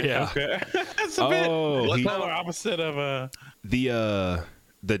 but okay. Yeah. Okay. That's a bit polar opposite of the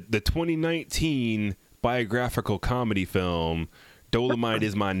 2019 biographical comedy film Dolomite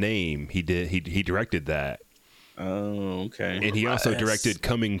Is My Name. He directed that. Oh, okay. And he also directed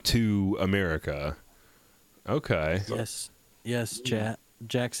Coming to America. Okay. Yes, chat.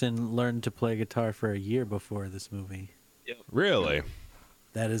 Jackson learned to play guitar for a year before this movie. Yep. Really?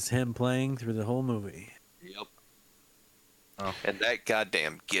 That is him playing through the whole movie. Yep. Oh. And that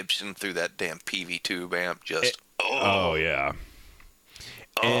goddamn Gibson through that damn PV tube amp just... Oh yeah.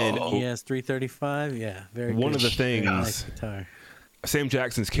 And ES 335, yeah, very one good. of the things, nice guitar. Sam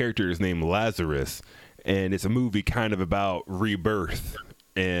Jackson's character is named Lazarus, and it's a movie kind of about rebirth,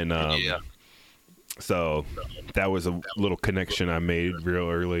 and so that was a little connection I made real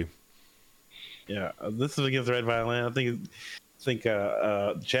early. Yeah, this is against Red Violin. I think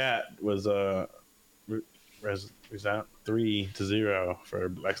chat was out 3-0 for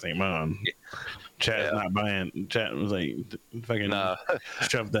Black Snake Moan. Yeah. Chat not buying. Chat was like, fucking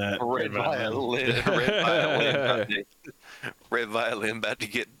shove that. Red Violin about to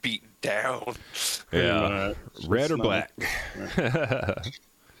get beat down. Yeah, red or black.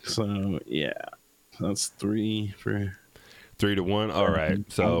 So yeah, that's 3-1. All right,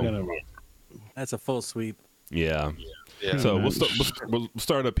 so that's a full sweep. Yeah. Yeah. So we'll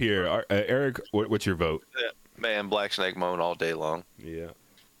start up here. Eric, what's your vote? Yeah. Man, Black Snake Moan all day long. Yeah.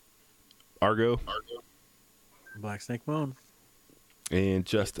 Argo Black Snake Moan. and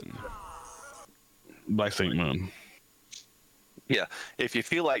Justin. Black Snake Moon. Yeah. If you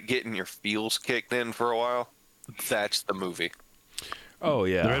feel like getting your feels kicked in for a while, that's the movie. Oh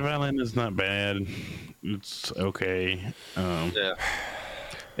The Red yeah. Violin is not bad. It's okay. Yeah.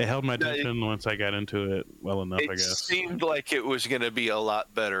 It held my attention once I got into it well enough, I It guess. seemed like it was going to be a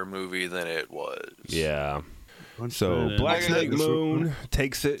lot better movie than it was. Yeah. Once So that- Black Yeah. Snake Moon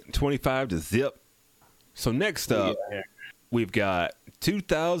takes it 25 to zip. So next up, Yeah. we've got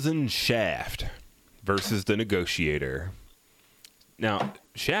 2000 Shaft versus The Negotiator. Now,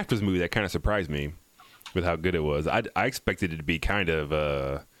 Shaft was a movie that kind of surprised me with how good it was. I expected it to be kind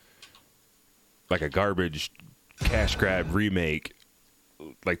of like a garbage cash grab remake,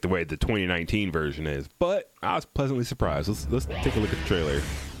 like the way the 2019 version is. But I was pleasantly surprised. Let's take a look at the trailer.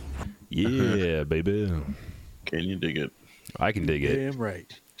 Yeah, baby. Can you dig it? I can dig it. Damn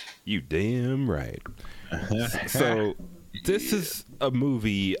right. You damn right. So this is a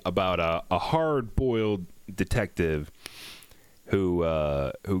movie about a hard-boiled detective who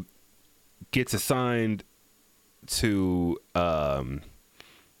gets assigned to a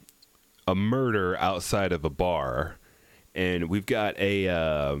murder outside of a bar, and we've got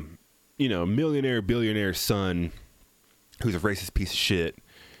a millionaire billionaire son who's a racist piece of shit,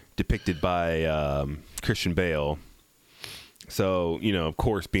 depicted by Christian Bale. So, of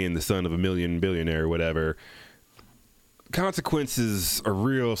course, being the son of a billionaire or whatever, consequences are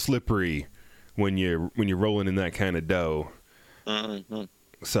real slippery when you're rolling in that kind of dough. Mm-hmm.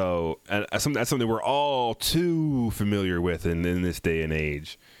 So, and that's something we're all too familiar with in this day and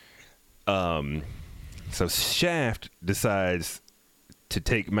age. So Shaft decides to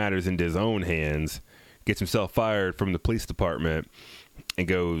take matters into his own hands, gets himself fired from the police department, and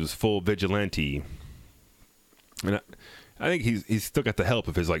goes full vigilante. And I think he's still got the help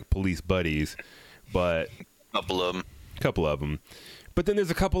of his police buddies, but Couple of them. But then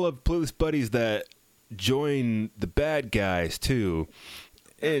there's a couple of police buddies that join the bad guys too.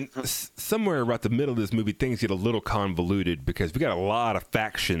 And somewhere about the middle of this movie, things get a little convoluted because we got a lot of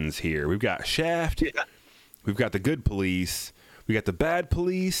factions here. We've got Shaft, we've got the good police, we got the bad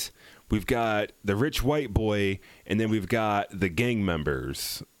police, we've got the rich white boy, and then we've got the gang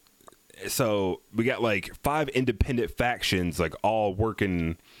members. So we got 5 independent factions, all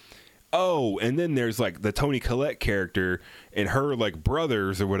working. Oh, and then there's the Toni Collette character and her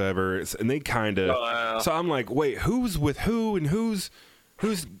brothers or whatever, and they kind of. Oh, wow. So I'm like, wait, who's with who and who's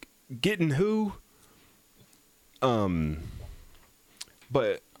getting who? But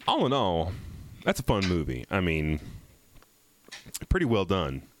all in all, that's a fun movie. I mean, pretty well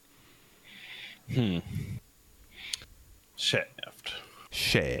done. Shaft.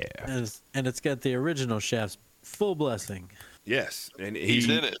 Shaft. And it's got the original Shaft's full blessing. Yes, and He's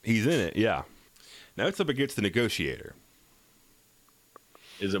in it. He's in it. Yeah. Now it's up against The Negotiator.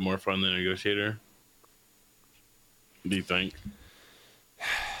 Is it more fun than Negotiator? Do you think?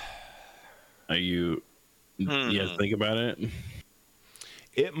 You have to think about it.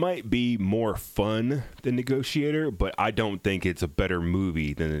 It might be more fun than Negotiator, but I don't think it's a better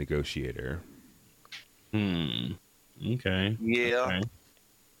movie than The Negotiator. Okay. Yeah. Okay.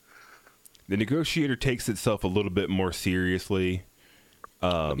 The Negotiator takes itself a little bit more seriously.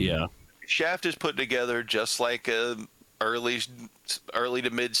 Yeah. Shaft is put together just like a early to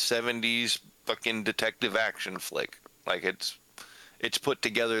mid 70s fucking detective action flick. It's put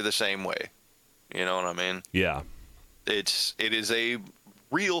together the same way. You know what I mean? Yeah. It is a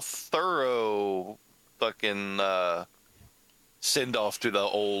real thorough fucking send off to the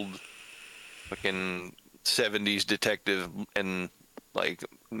old fucking 70s detective and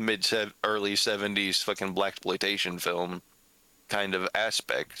early 70s fucking blaxploitation film kind of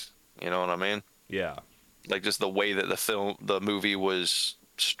aspects. You know what I mean? Yeah. Just the way that the movie was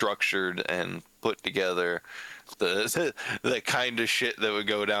structured and put together, the kind of shit that would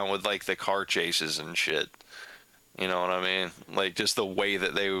go down with the car chases and shit. You know what I mean? Just the way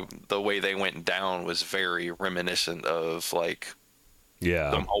they went down was very reminiscent of some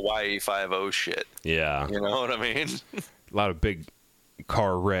Hawaii 5-0 shit. Yeah. You know what I mean? A lot of big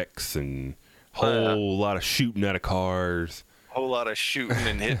car wrecks and whole lot of shooting out of cars. Whole lot of shooting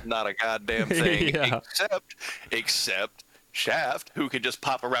and hitting not a goddamn thing. Yeah. Except Shaft, who could just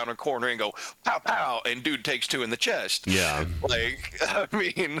pop around a corner and go pow pow, and dude takes 2 in the chest. Yeah. I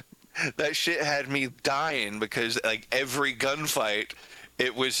mean, that shit had me dying because every gunfight,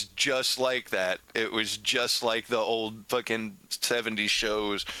 it was just like that. It was just like the old fucking 70s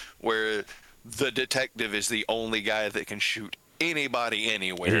shows where the detective is the only guy that can shoot anybody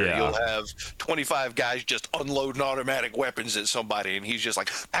anywhere. Yeah. You'll have 25 guys just unloading automatic weapons at somebody, and he's just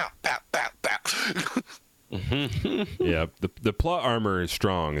like, pow, pow, pow, pow. Yeah, the plot armor is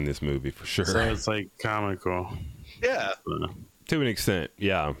strong in this movie for sure. So it's like comical. Yeah. To an extent,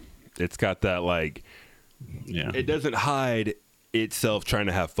 yeah. It's got that like, Yeah. it doesn't hide itself trying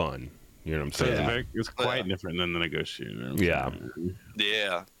to have fun. You know what I'm So saying? it's quite different than the Negotiator. Yeah.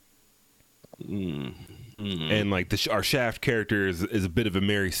 Yeah. And like our Shaft character is a bit of a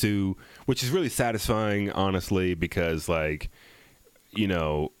Mary Sue, which is really satisfying, honestly, because like, you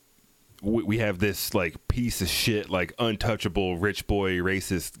know, we have this like piece of shit, like untouchable rich boy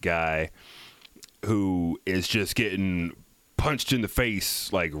racist guy who is just getting punched in the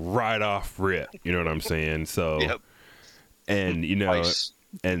face like right off rip. You know what I'm saying? So, Yep. and you know. Twice.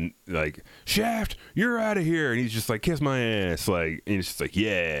 And like, Shaft, you're out of here, and he's just like, kiss my ass, like, and it's just like,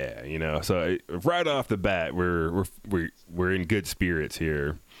 yeah, you know. So right off the bat, we're in good spirits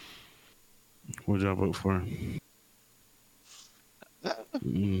here. What'd y'all vote for?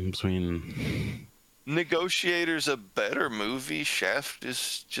 Between Negotiator's a better movie. Shaft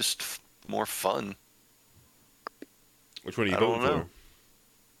is just more fun. Which one are you I voting don't for?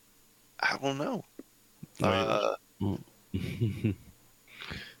 I don't know.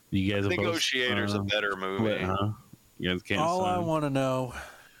 you guys are both, Negotiator's a better movie. You guys can't. All I sign. want to know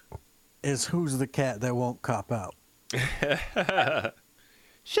is who's the cat that won't cop out.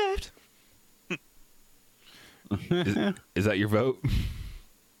 Shaft. Is that your vote?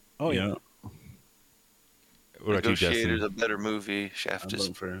 Oh yeah. What about you, Negotiator's Justin? a better movie. Shaft I is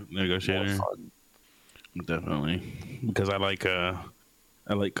vote for more Negotiator. fun. Definitely, because I like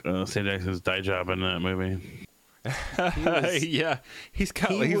Sam Jackson's dye job in that movie. Yeah, he's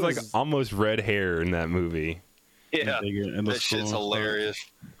he like was- almost red hair in that movie. Yeah, It that looks shit's cool. hilarious.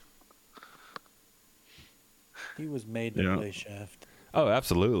 He was made to Yeah. play Shaft. Oh,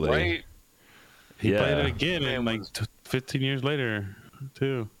 absolutely. Right? He Yeah. played it again, Man and like 15 years later,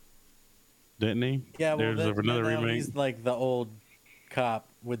 too. Didn't he? Yeah, well, There's another now remake. he's like the old cop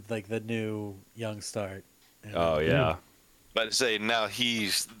with like the new young start. And Oh yeah. But to say now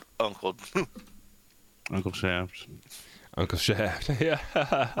he's Uncle. Uncle Shaft. Uncle Shaft.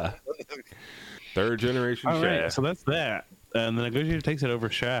 Yeah. Third generation All Shaft. right, so that's that. And the Negotiator takes it over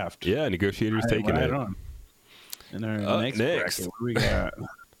Shaft. Yeah, Negotiator's taking right it. on. And our Up next next. bracket, what do we got?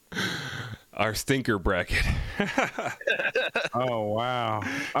 Our stinker bracket. Oh, wow.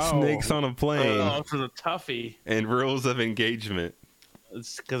 Oh, Snakes on a plane Oh, this is a toughie. and rules of engagement.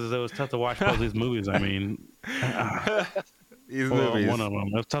 It's because it was tough to watch both these movies. I mean, These well, movies. one of them.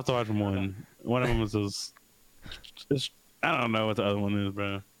 It was tough to watch one. One of them was those. I don't know what the other one is,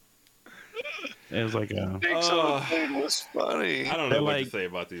 bro. It was like a. Snakes on a Plane was funny. I don't They're know what like- to say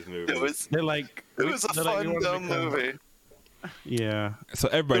about these movies. It was They're like. it was a they're like, we fun wanted to dumb become- movie. Yeah. So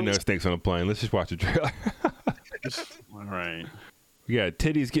everybody knows Snakes on a Plane. Let's just watch the trailer. All right. We got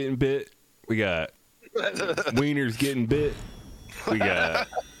titties getting bit. We got wieners getting bit. We got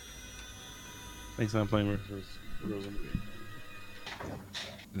Thanks on playing versus Rosen.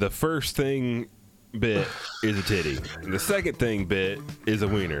 the first thing bit is a titty. And the second thing bit is a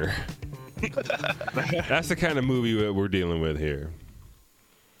wiener. That's the kind of movie that we're dealing with here.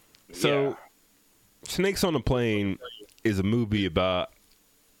 So, Yeah. Snakes on a Plane is a movie about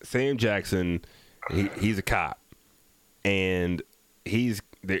Sam Jackson. He's a cop, and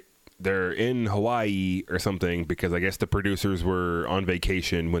they're in Hawaii or something because I guess the producers were on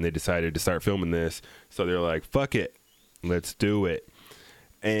vacation when they decided to start filming this. So they're like, "Fuck it, let's do it."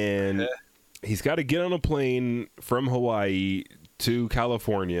 And he's got to get on a plane from Hawaii to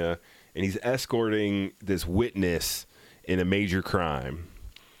California, and he's escorting this witness in a major crime.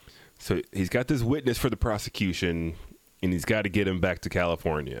 So he's got this witness for the prosecution, and he's got to get him back to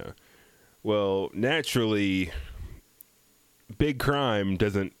California. Well, naturally, big crime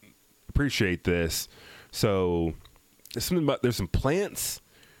doesn't appreciate this. So there's something about there's some plants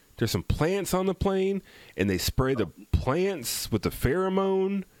on the plane, and they spray the plants with the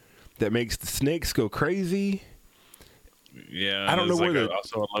pheromone that makes the snakes go crazy. Yeah. I don't know there's where like the-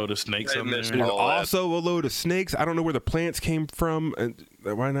 also a load of snakes I on missed there. all that. Also a load of snakes. I don't know where the plants came from. And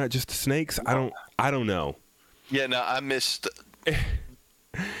why not just the snakes? I don't know. Yeah, no, I missed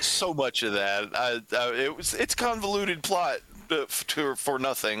so much of that. It's convoluted plot for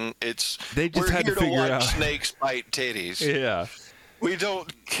nothing. It's They just we're had to here figure watch out. snakes bite titties. Yeah. We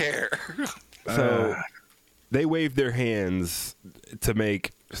don't care. So they waved their hands to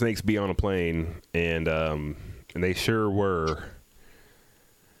make snakes be on a plane, and they sure were.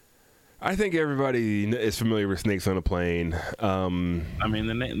 I think everybody is familiar with Snakes on a Plane. I mean,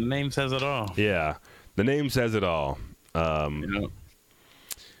 the name says it all. Yeah, the name says it all.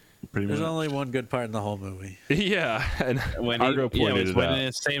 Pretty There's much. only one good part in the whole movie. Yeah, and Argo pointed it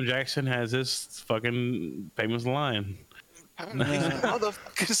out. Sam Jackson has this fucking famous line.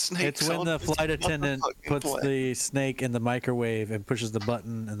 Motherfucking snakes. It's when on the this flight attendant motherfucking puts plane. the snake in the microwave and pushes the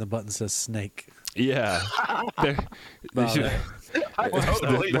button, and the button says snake. Yeah, they should- I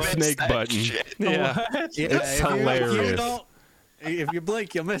totally the missed snake that button. shit. Yeah, it's hilarious. If you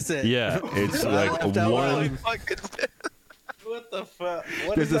blink, you'll miss it. Yeah, it's like laughed out one. Fucking- What the fuck?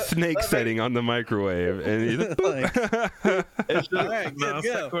 What There's is a that? snake setting on the microwave, and he's like, Like, It's just, Alright, no, good, it's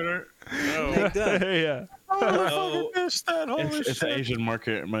go. that quarter. No. snake done. yeah. Oh, missed that. Holy it's an shit. Asian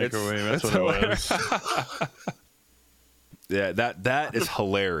market microwave. That's it's what it was. Yeah, that is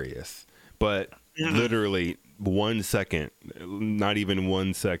hilarious. But literally 1 second, not even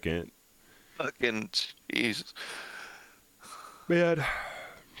 1 second. Fucking Jesus. Man,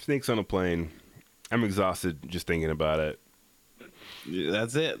 Snakes on a Plane. I'm exhausted just thinking about it. Yeah,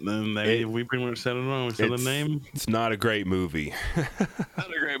 that's it. Then we pretty much said it wrong. We said the It's- name. It's not a great movie.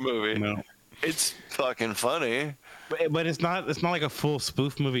 Not a great movie. No. It's fucking funny. But it's not like a full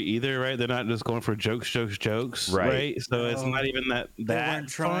spoof movie either, right? They're not just going for jokes, Right. So it's not even that They weren't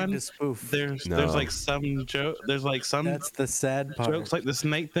trying fun. to spoof. There's No. like some joke. There's like some That's the sad part. jokes like the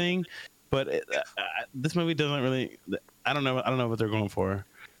snake thing, but this movie doesn't really. I don't know what they're going for.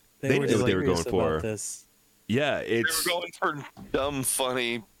 They were knew what they were serious going for. about this. Yeah, They it's. were going for dumb,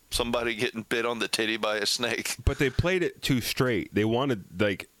 funny, somebody getting bit on the titty by a snake. But they played it too straight. They wanted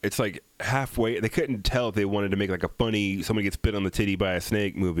it's like halfway. They couldn't tell if they wanted to make like a funny somebody gets bit on the titty by a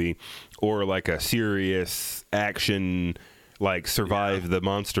snake movie, or like a serious action like survive the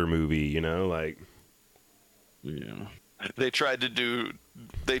monster movie. You know, like Yeah. They tried to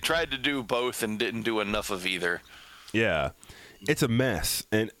do both and didn't do enough of either. yeah, it's a mess.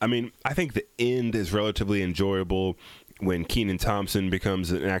 And I mean, I think the end is relatively enjoyable when Kenan Thompson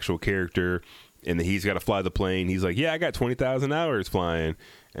becomes an actual character. And then he's got to fly the plane. He's like, "Yeah, I got 20,000 hours flying."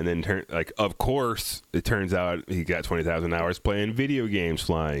 And then, of course, it turns out he got 20,000 hours playing video games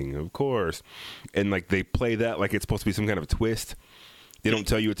flying. Of course, and like they play that like it's supposed to be some kind of a twist. They don't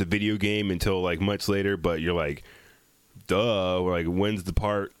tell you it's a video game until like much later, but you're like, "Duh!" Or like, when's the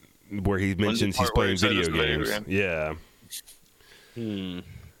part where he mentions he's part where playing he said video it's a video games? game? Yeah.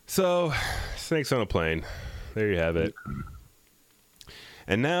 So, Snakes on a Plane. There you have it.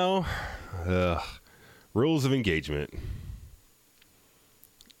 And now, rules of engagement.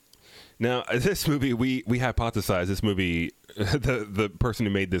 Now, this movie, we hypothesized this movie, the person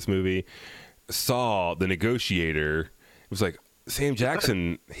who made this movie saw The Negotiator. It was like, Sam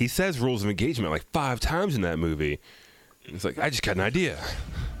Jackson, he says rules of engagement like 5 times in that movie. It's like, I just got an idea.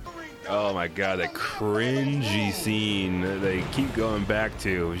 Oh my God, that cringy scene that they keep going back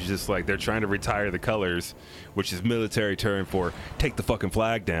to. It's just like they're trying to retire the colors, which is military term for take the fucking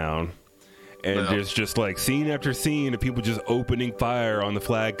flag down. And Yeah. there's just like scene after scene of people just opening fire on the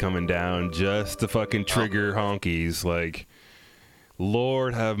flag coming down just to fucking trigger honkies. Like,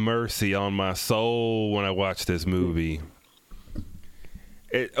 Lord have mercy on my soul when I watch this movie.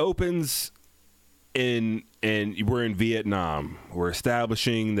 It opens and we're in Vietnam. We're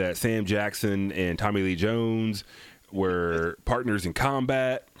establishing that Sam Jackson and Tommy Lee Jones were partners in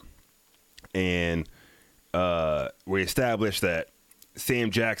combat, and we established that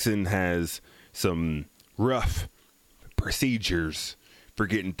Sam Jackson has some rough procedures for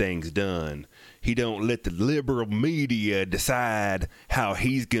getting things done. He don't let the liberal media decide how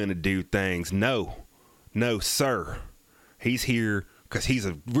he's gonna do things. No, sir. He's here because he's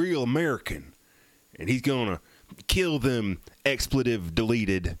a real American. And he's going to kill them expletive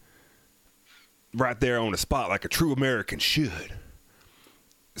deleted right there on the spot like a true American should.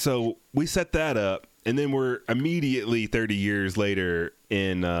 So we set that up. And then we're immediately 30 years later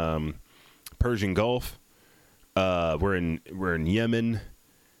in Persian Gulf. We're in Yemen.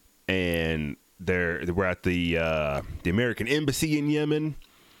 And we're at the American Embassy in Yemen.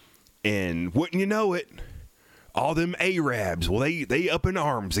 And wouldn't you know it, all them Arabs, well, they up in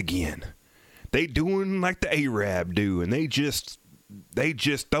arms again. They doing like the Arab do, and they just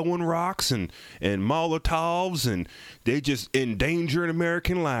throwing rocks and Molotovs, and they just endangering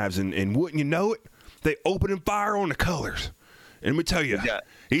American lives. And wouldn't you know it, they opening fire on the colors. And let me tell you,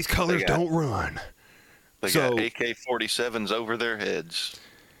 these colors don't run. They got AK-47s over their heads.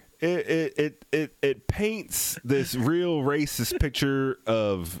 It paints this real racist picture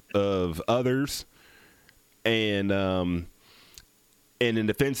of others, and in an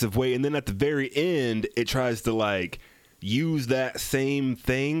offensive way. And then at the very end, it tries to like use that same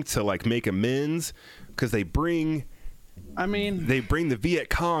thing to like make amends, because they bring the Viet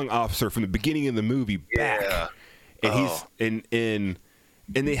Cong officer from the beginning of the movie back, and he's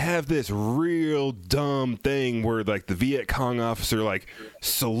and they have this real dumb thing where like the Viet Cong officer like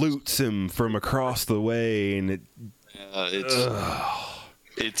salutes him from across the way, and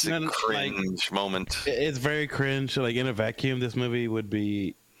it's a cringe moment. It's very cringe. Like in a vacuum, this movie would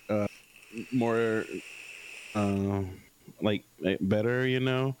be more like better, you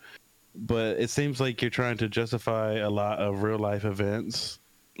know. But it seems like you're trying to justify a lot of real life events.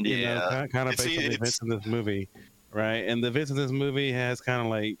 You know, kind of based on the events in this movie, right? And the events in this movie has kind of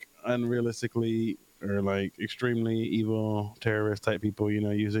like unrealistically or like extremely evil terrorist type people, you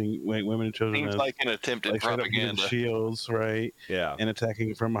know, using women and children Seems as like an attempted propaganda shields, right? Yeah, and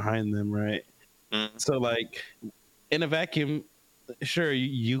attacking from behind them, right? So like in a vacuum, sure,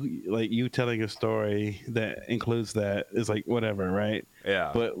 you telling a story that includes that is like whatever, right?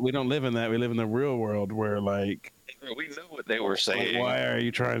 Yeah. But we don't live in that. We live in the real world where like we know what they were saying. Like, why are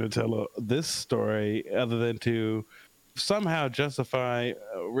you trying to tell this story other than to somehow justify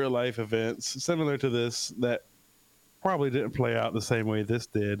real life events similar to this that probably didn't play out the same way this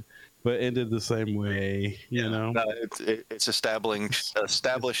did, but ended the same way, you know? No, it's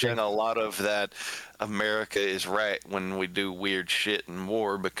establishing a lot of that America is right when we do weird shit in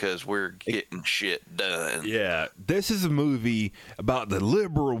war because we're getting shit done. Yeah, this is a movie about the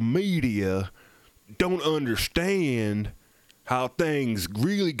liberal media don't understand how things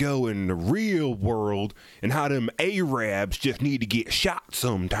really go in the real world and how them Arabs just need to get shot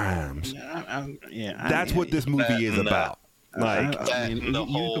sometimes. That's what this movie is about. Like,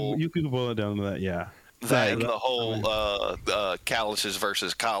 you can boil it down to that, yeah. That and the whole calluses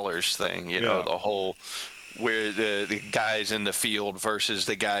versus collars thing, you know, the whole where the guys in the field versus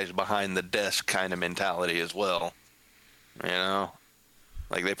the guys behind the desk kind of mentality as well. You know?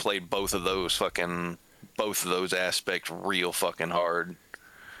 Like they played both of those aspects real fucking hard.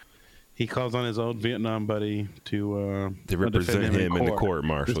 He calls on his old Vietnam buddy to represent him in the court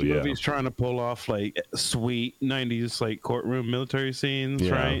martial. This movie's trying to pull off like sweet 90s like courtroom military scenes,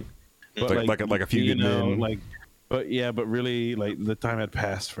 right? But like a few good men. But really like the time had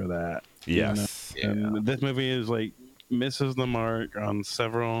passed for that. Yes. You know? And this movie is like misses the mark on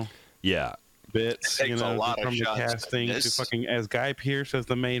several bits, you know, from the casting to fucking as Guy Pearce as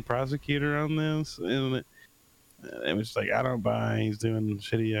the main prosecutor on this, and it was like I don't buy he's doing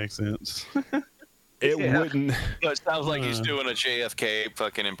shitty accents. Wouldn't. No, it sounds like he's doing a JFK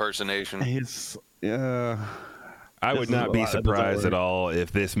fucking impersonation. I would not be surprised at all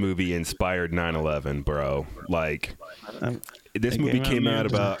if this movie inspired 9/11, bro. Like, this movie came out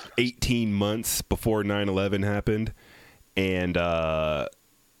about 18 months before 9/11 happened, and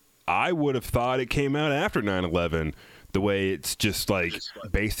I would have thought it came out after 9/11. The way it's just like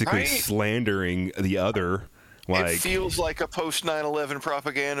basically slandering the other. Like, it feels like a post 9/11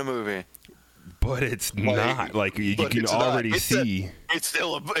 propaganda movie, but it's not. Like you can already see.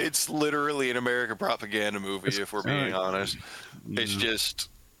 It's literally an American propaganda movie. If we're being honest, it's just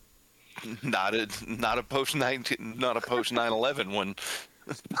not a post 9/11 one.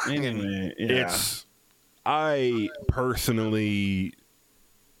 Anyway, I personally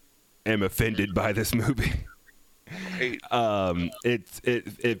am offended by this movie. It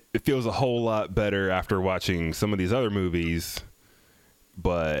feels a whole lot better after watching some of these other movies,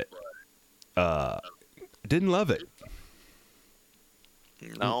 but didn't love it.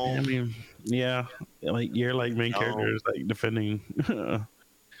 No, I mean, like you're like main characters like defending a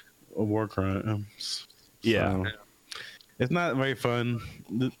war crime. Yeah, it's not very fun.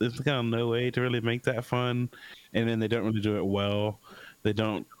 There's kind of no way to really make that fun, and then they don't really do it well. They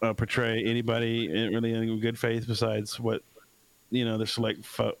don't portray anybody really in good faith besides what, you know, the select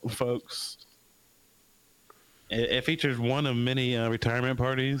folks. It features one of many retirement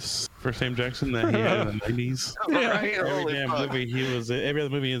parties for Sam Jackson that he had in the 90s. Every other movie he was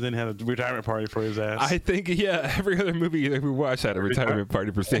in had a retirement party for his ass. I think, every other movie that we watched had a retirement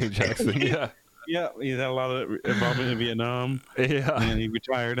party for Sam Jackson. Yeah, he's had a lot of involvement in Vietnam. Yeah, and he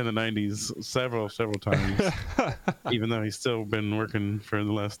retired in the 90s several times, even though he's still been working for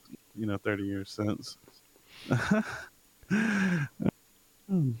the last 30 years since.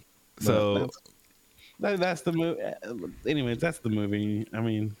 So that's the movie. Anyways, that's the movie. I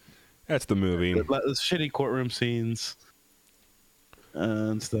mean, that's the movie. The shitty courtroom scenes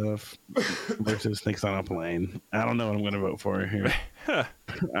and stuff versus Snakes on a Plane. I don't know what I'm going to vote for here.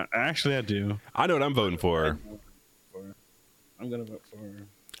 Actually, I do. I know what I'm voting for. I'm going to vote for.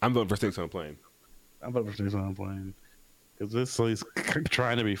 I'm voting for Snakes on a Plane. I'm voting for Snakes on a Plane because this is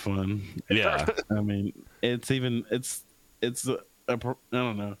trying to be fun. Yeah. I mean, it's it's I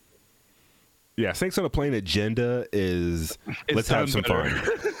don't know. Yeah, Snakes on a Plane agenda is let's have some fun.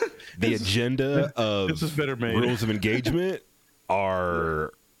 The agenda of this is better made. rules of engagement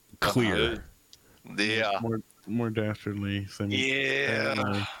are clear. Yeah. More dastardly.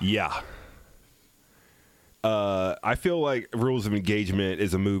 Yeah. Yeah. I feel like Rules of Engagement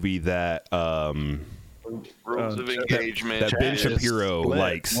is a movie that Rules of engagement. that Ben is Shapiro split.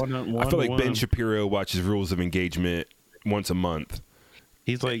 likes. One I feel like to Ben one. Shapiro watches Rules of Engagement once a month.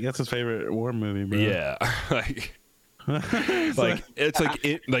 He's like, that's his favorite war movie, bro. Yeah, like it's like the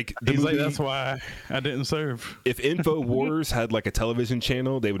he's movie. like, that's why I didn't serve. If InfoWars had like a television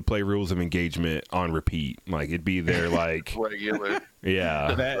channel, they would play Rules of Engagement on repeat. Like it'd be their like Regular.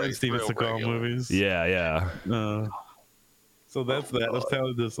 yeah, That and Steven real Seagal regular. movies. yeah. So that's that. Let's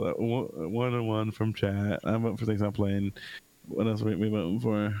tally this 1-1 from chat. I went for things I'm playing. What else we went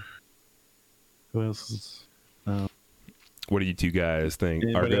for? Who else is, What do you two guys think?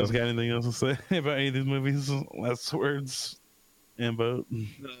 anybody Argo? else got anything else to say about any of these movies? Last words and vote.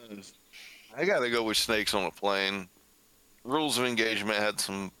 I gotta go with Snakes on a Plane. Rules of Engagement had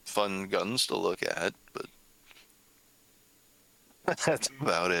some fun guns to look at, but that's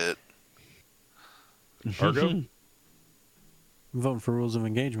about it. Argo? I'm voting for Rules of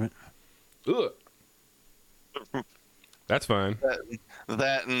Engagement. Ugh. That's fine.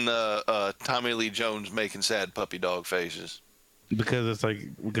 That and Tommy Lee Jones making sad puppy dog faces. Because it's like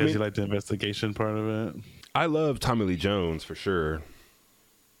you like the investigation part of it. I love Tommy Lee Jones for sure.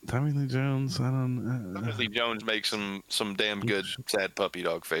 Tommy Lee Jones, I don't. Tommy Lee Jones makes some damn good sad puppy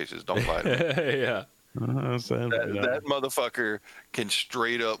dog faces. Don't lie to me. Yeah. That motherfucker can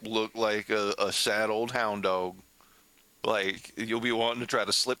straight up look like a sad old hound dog. Like, you'll be wanting to try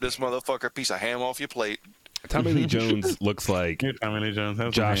to slip this motherfucker a piece of ham off your plate. Tommy Lee Jones looks like You're Tommy Lee Jones. Have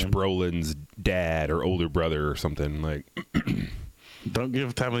some Josh ham. Brolin's dad or older brother or something. Like, Don't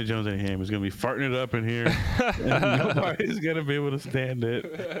give Tommy Lee Jones any ham. He's gonna be farting it up in here, and nobody's gonna be able to stand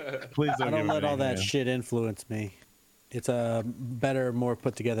it. Please don't. I don't give him let any all that ham. shit influence me. It's a better, more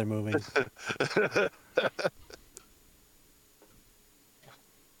put together movie.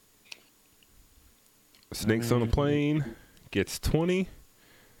 Snakes on a Plane gets 20,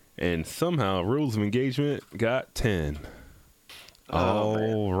 and somehow Rules of Engagement got 10.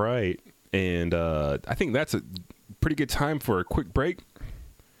 All right. And I think that's a pretty good time for a quick break.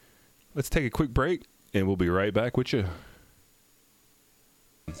 Let's take a quick break, and we'll be right back with you.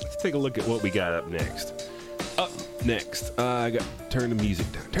 Let's take a look at what we got up next. Up next, I got turn the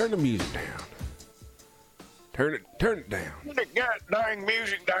music down. Turn the music down. Turn it down. Turn the goddamn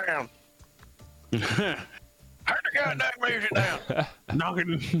music down. Turn the goddamn music down. Knock it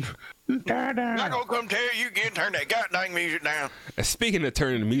down. I'm not gonna come tell you again. Turn that goddamn music down. Speaking of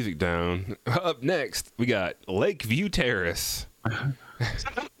turning the music down, up next we got Lakeview Terrace.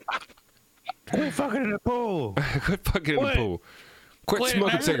 Quit fucking in the pool. Quit fucking in the Quit. pool. Quit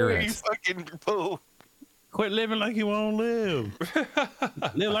smoking You cigarettes. fucking fool. Quit living like you won't live.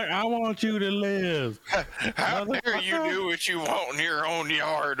 Live like I want you to live. How dare you do what you want in your own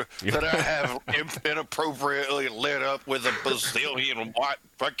yard that I have inappropriately lit up with a bazillion watt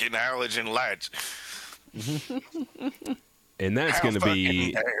fucking halogen lights? And that's How going to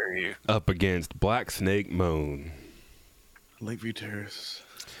be fucking dare you? up against Black Snake Moan. Lakeview Terrace.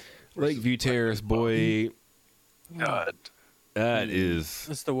 Lakeview Terrace, boy, God. that is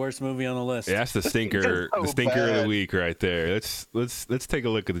It's the worst movie on the list. that's the stinker, So the stinker of the bad. week right there. Let's take a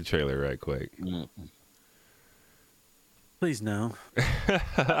look at the trailer right quick. Please no.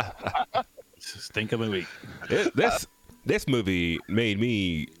 Stink of the week. This movie made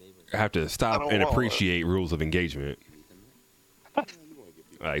me have to I stop don't and want appreciate Rules of Engagement.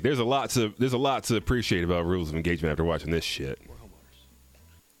 Like there's a lot to appreciate about Rules of Engagement after watching this shit.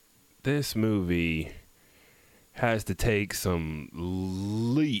 This movie has to take some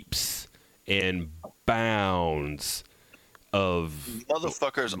leaps and bounds of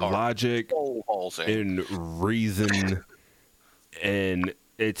Motherfuckers are logic pole halsing. and reason, and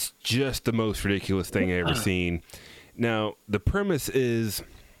it's just the most ridiculous thing I've ever seen. Now, the premise is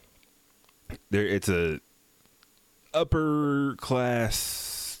it's a upper class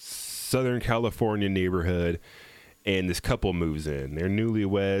Southern California neighborhood, and this couple moves in. They're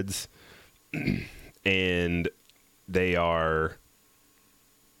newlyweds, and they are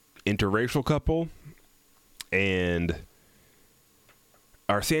interracial couple, and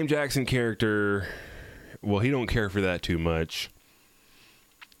our Sam Jackson character, well, he don't care for that too much,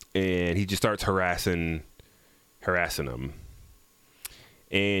 and he just starts harassing them.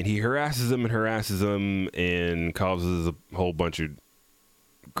 And he harasses them and causes a whole bunch of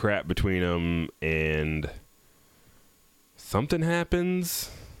crap between them, and something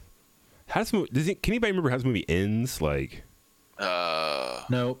happens. How does can anybody remember how this movie ends? Like,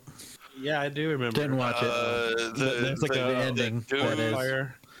 Nope. Yeah, I do remember. Didn't watch it. There's like the ending. That is.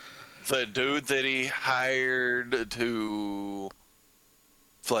 fire. The dude that he hired to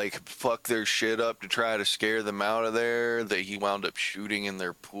like fuck their shit up to try to scare them out of there, that he wound up shooting in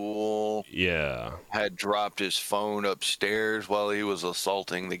their pool, yeah, had dropped his phone upstairs while he was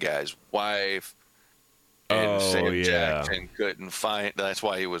assaulting the guy's wife. And Sam Jackson couldn't find. That's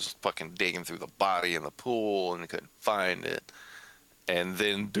why he was fucking digging through the body in the pool and couldn't find it. And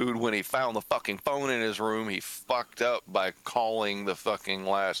then, dude, when he found the fucking phone in his room, he fucked up by calling the fucking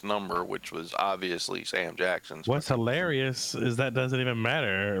last number, which was obviously Sam Jackson's. What's hilarious is that doesn't even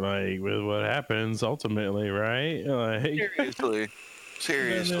matter, like, with what happens ultimately, right? Like,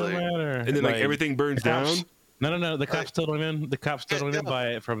 seriously. Doesn't matter. and then like everything burns down. No. The cops still don't even. The cops still don't even buy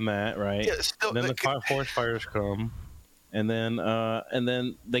it from that, right? Yeah, still, and then the forest fires come, and then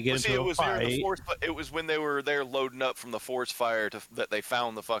they get into a fight. It was when they were there loading up from the forest fire that they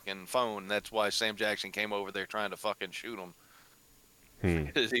found the fucking phone. That's why Sam Jackson came over there trying to fucking shoot him.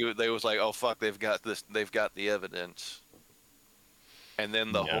 Because they was like, oh fuck, they've got this, they've got the evidence. And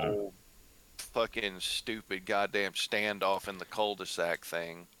then the whole fucking stupid goddamn standoff in the cul-de-sac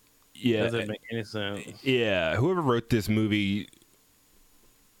thing. Yeah, doesn't make any sense. Yeah, whoever wrote this movie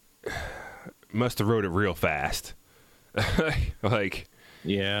must have wrote it real fast. Like,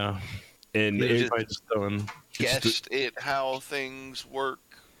 yeah, and They it, just guessed it how things work.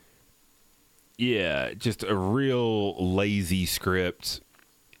 Yeah, just a real lazy script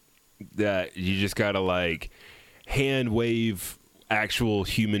that you just gotta like hand wave actual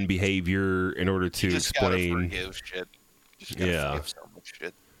human behavior in order to Just explain. gotta forgive shit. Just gotta forgive so much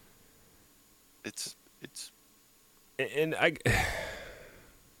shit. It's And I,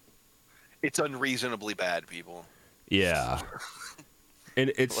 it's unreasonably bad, people. yeah.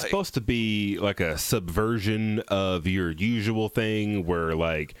 And it's Like- supposed to be like a subversion of your usual thing where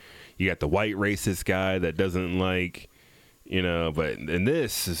like you got the white racist guy that doesn't like, you know, but in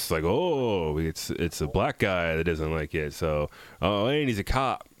this it's like, oh, it's a black guy that doesn't like it. So, oh, and he's a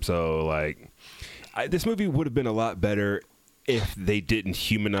cop. So like this movie would have been a lot better if they didn't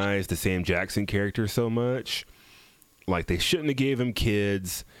humanize the Sam Jackson character so much. Like they shouldn't have gave him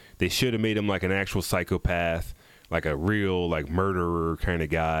kids. They should have made him like an actual psychopath, like a real like murderer kind of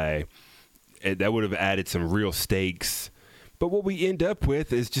guy. And that would have added some real stakes. But what we end up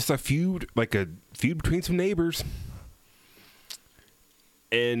with is just a feud between some neighbors.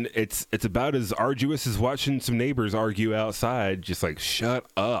 And it's about as arduous as watching some neighbors argue outside, just like shut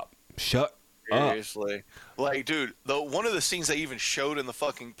up. Seriously. Like, dude, one of the scenes they even showed in the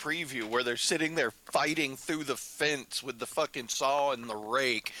fucking preview where they're sitting there fighting through the fence with the fucking saw and the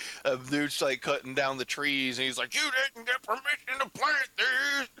rake. Dude's like cutting down the trees and he's like, you didn't get permission to plant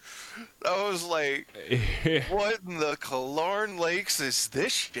these. I was like, what in the Killarn Lakes is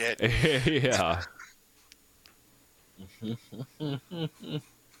this shit? Yeah.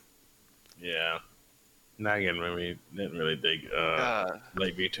 Yeah. Not again, really didn't really dig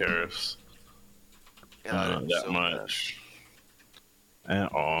Lakeview Terrace God, that so much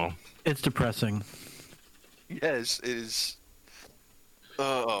at all. It's depressing. bad. Yes, it is.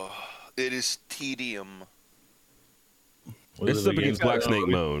 Oh, it is tedium. What This is is it up against again? Black Snake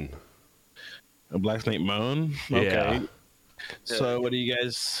Moan. A Black Snake Moan? Okay. Yeah. So what do you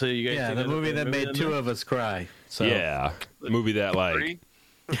guys see? You guys Yeah, see the that movie that made then? two of us cry. So Yeah. Movie that Three?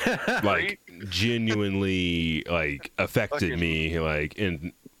 like genuinely like affected Fucking- me like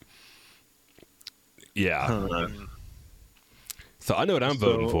in yeah. Huh. So I know what I'm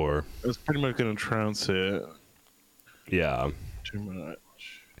voting So- for. It's pretty much gonna trounce it. Yeah. Too much.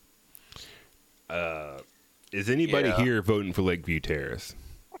 Is anybody Yeah. here voting for Lakeview Terrace?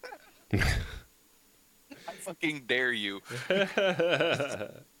 I fucking dare you.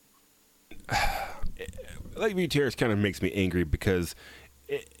 Lakeview Terrace kind of makes me angry because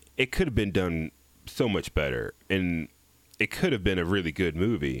it could have been done so much better, and it could have been a really good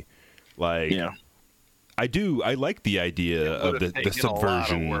movie. Like, Yeah. I like the idea of Would've the taken a lot of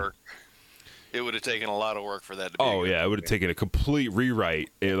subversion. work. It would have taken a lot of work for that to be. Oh a good yeah, it would have movie. taken a complete rewrite.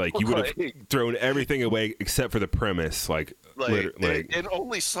 Like you would have Like- thrown everything away except for the premise. Like and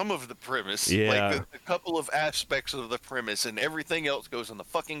only some of the premise. Yeah. Like a couple of aspects of the premise, and everything else goes in the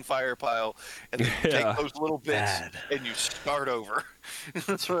fucking fire pile. And then you Yeah. take those little bits Bad. and you start over.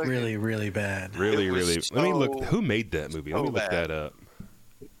 That's right. really, really bad. really, it was really. Let me look. so- Who made that movie? Let so me look bad. that up.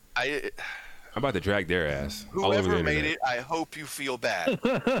 I I'm about to drag their ass all over the whoever made internet. it, I hope you feel bad.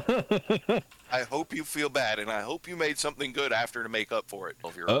 I hope you feel bad, and I hope you made something good after to make up for it.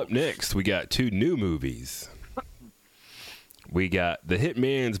 If you're Up next, we got two new movies. We got The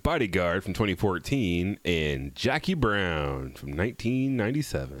Hitman's Bodyguard from 2014 and Jackie Brown from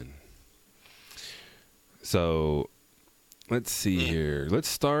 1997. So let's see here. Let's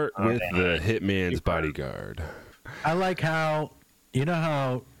start with The Hitman's Bodyguard. I like how, you know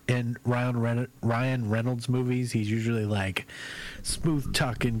how in Ryan Reynolds movies, he's usually like smooth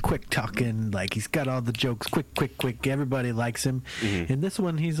talking, quick talking, like he's got all the jokes, quick. Everybody likes him. In this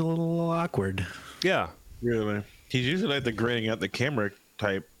one, he's a little awkward. Yeah. Really? He's usually like the grinning at the camera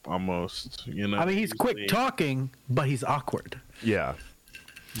type almost, you know? I mean, he's quick talking, but he's awkward. Yeah.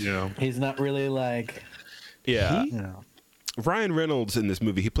 Yeah. He's not really like... Yeah. You know. Ryan Reynolds in this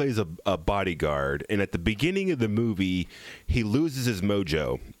movie, he plays a bodyguard, and at the beginning of the movie, he loses his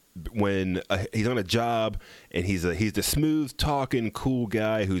mojo when he's on a job, and he's the smooth talking, cool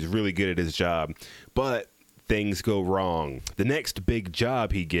guy who's really good at his job, but things go wrong. The next big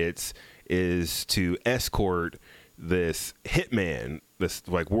job he gets is to escort this hitman, this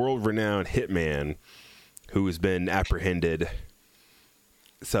like world-renowned hitman who has been apprehended.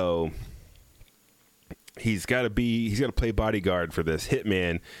 So he's got to play bodyguard for this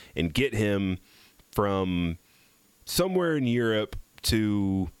hitman and get him from somewhere in Europe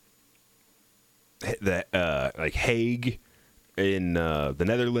to the like Hague in the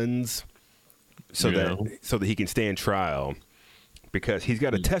Netherlands, so that he can stand trial, because he's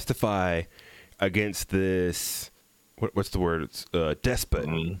got to testify against this what's the word? It's despot,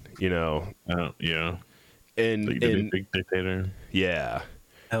 you know. Yeah. And big dictator. Yeah.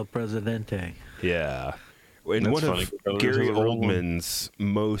 El Presidente. Yeah. And That's one funny, of Gary Oldman's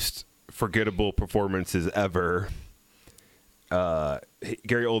most forgettable performances ever.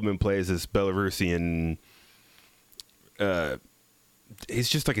 Gary Oldman plays this Belarusian. He's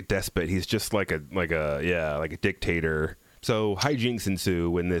just like a despot. He's just like a dictator. So hijinks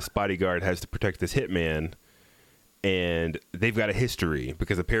ensue when this bodyguard has to protect this hitman, and they've got a history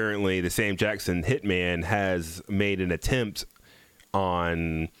because apparently the Sam Jackson hitman has made an attempt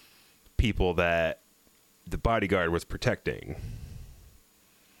on people that the bodyguard was protecting.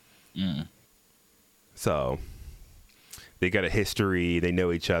 So they got a history. They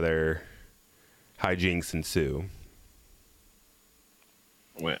know each other. Hijinks ensue.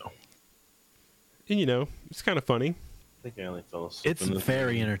 Well, And you know, it's kind of funny. I think I only fell asleep. It's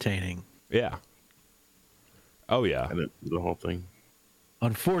very entertaining. Yeah. Oh yeah. I didn't do the whole thing.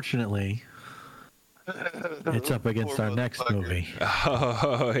 Unfortunately, it's up against our next movie.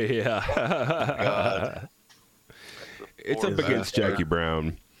 Oh yeah. God. It's up against Jackie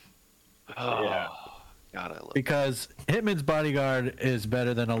Brown. Yeah. God, I love Because Hitman's Bodyguard is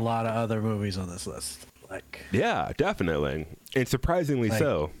better than a lot of other movies on this list. Like, Yeah, definitely. And surprisingly Like-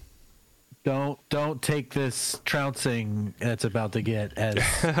 so. don't take this trouncing it's about to get as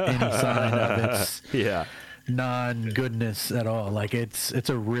any sign of its Yeah. non-goodness at all. Like, it's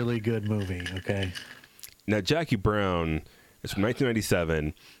a really good movie. Okay. Now, Jackie Brown is from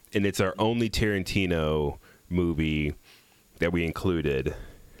 1997, and it's our only Tarantino movie that we included.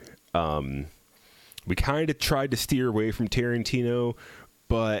 We kind of tried to steer away from Tarantino,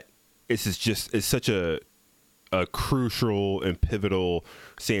 but it's such a crucial and pivotal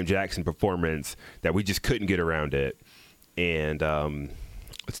Sam Jackson performance that we just couldn't get around it. And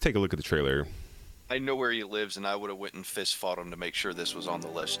let's take a look at the trailer. I know where he lives, and I would have went and fist fought him to make sure this was on the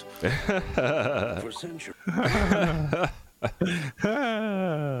list. For centuries.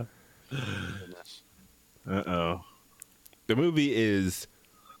 Goodness. Uh-oh. The movie is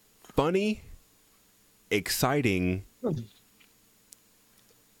funny, exciting,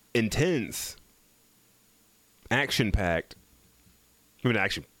 intense, action-packed. I mean,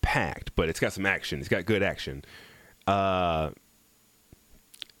 action-packed, but it's got some action. It's got good action.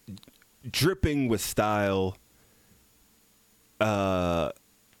 Dripping with style. The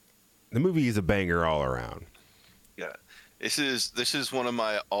movie is a banger all around. Yeah, this is one of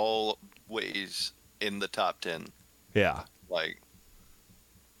my always in the top 10. Yeah. Like,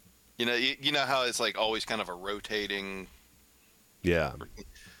 you know how it's like always kind of a rotating. Yeah.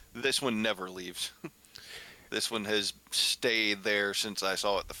 This one never leaves. This one has stayed there since I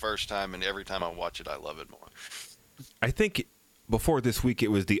saw it the first time, and every time I watch it, I love it more. I think before this week, it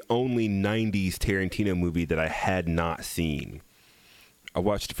was the only 90s Tarantino movie that I had not seen. I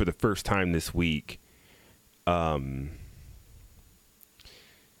watched it for the first time this week. It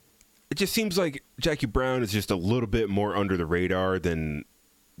just seems like Jackie Brown is just a little bit more under the radar than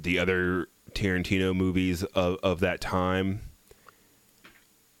the other Tarantino movies of that time.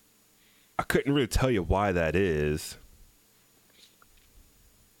 I couldn't really tell you why that is.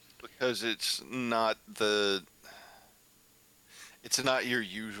 Because it's not your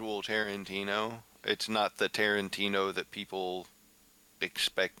usual Tarantino. It's not the Tarantino that people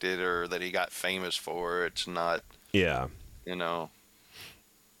expected or that he got famous for. It's not, Yeah. you know.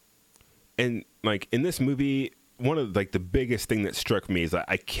 And like in this movie, one of like the biggest thing that struck me is that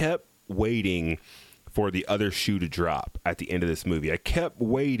I kept waiting for the other shoe to drop at the end of this movie. I kept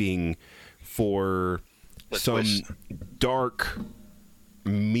waiting for some twist. dark,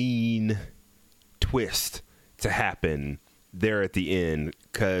 mean twist to happen there at the end,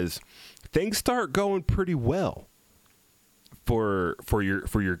 because things start going pretty well for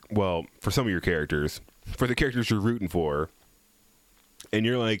some of your characters, for the characters you're rooting for, and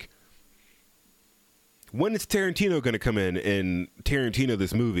you're like, when is Tarantino going to come in and Tarantino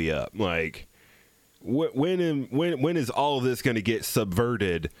this movie up? Like, when is all of this going to get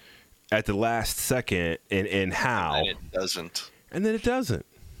subverted at the last second, and how? And it doesn't. And then it doesn't.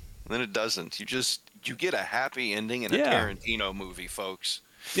 And then it doesn't. You get a happy ending in a Yeah. Tarantino movie, folks.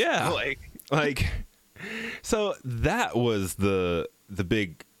 Yeah. Like, So that was the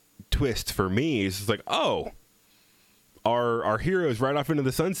big twist for me. It's just like, oh, our heroes right off into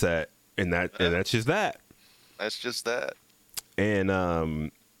the sunset, and that's just that. That's just that.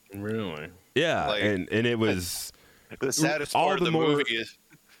 And Really? yeah, Like, and it was The saddest all part of the the more movie is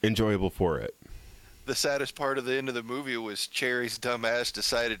enjoyable for it. the saddest part of the end of the movie was Cherry's dumbass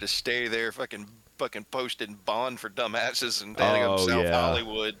decided to stay there, fucking posting bond for dumbasses and daddy up Oh, South yeah.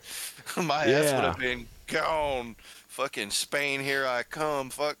 Hollywood. My ass Yeah. would have been gone. Fucking Spain, here I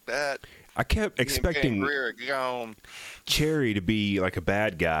come. Fuck that. I kept Me and expecting Ken Greer are gone. Cherry to be like a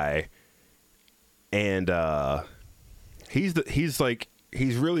bad guy, and he's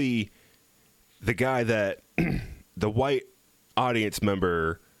really the guy that the white audience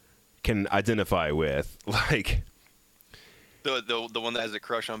member can identify with. Like, The one that has a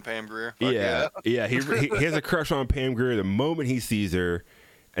crush on Pam Grier. Fuck yeah. He has a crush on Pam Grier the moment he sees her,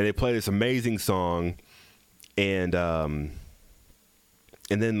 and they play this amazing song, and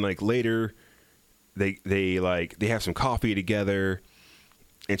then like later they have some coffee together,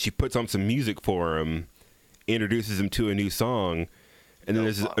 and she puts on some music for him, introduces him to a new song, and then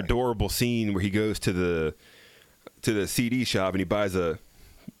there's this adorable scene where he goes to the CD shop and he buys a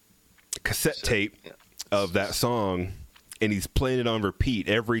cassette tape of that song, and he's playing it on repeat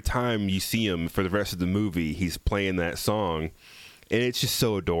every time you see him for the rest of the movie. He's playing that song, and it's just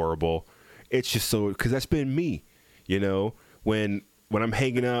so adorable. It's just so, because that's been me, you know, when I'm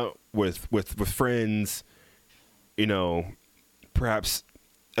hanging out with friends, you know, perhaps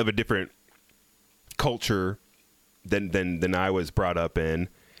of a different culture than I was brought up in,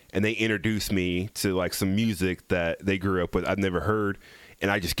 and they introduce me to like some music that they grew up with I've never heard,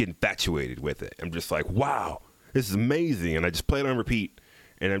 and I just get infatuated with it. I'm just like, wow, this is amazing, and I just play it on repeat,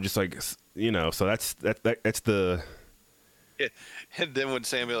 and I'm just like, you know, so that's the. Yeah. And then when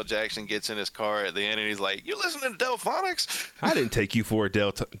Samuel L. Jackson gets in his car at the end and he's like, "You listening to Delphonics?" I didn't take you for a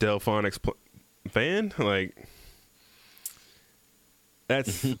Delphonics fan. Like,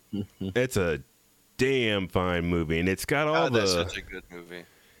 it's a damn fine movie, and it's got all that's such a good movie.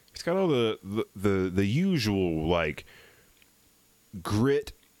 It's got all the usual like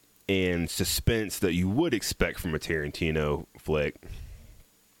grit and suspense that you would expect from a Tarantino flick.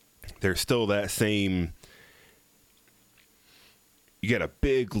 There's still that same. You got a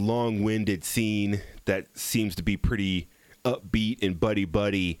big, long-winded scene that seems to be pretty upbeat and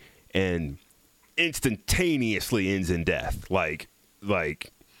buddy, and instantaneously ends in death. Like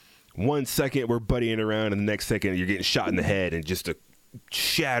 1 second we're buddying around, and the next second you're getting shot in the head, and just a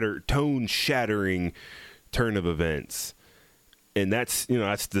tone-shattering turn of events. And that's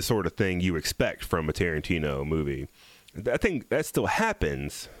the sort of thing you expect from a Tarantino movie. I think that still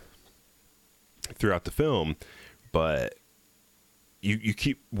happens throughout the film, but you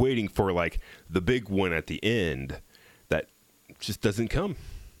keep waiting for like the big one at the end that just doesn't come.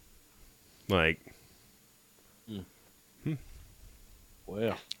 Like,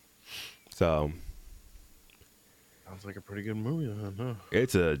 Well, so sounds like a pretty good movie, then, huh?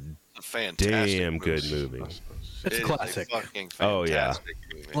 it's a A fantastic damn good movie. It's It is classic. a fucking Oh, yeah. fantastic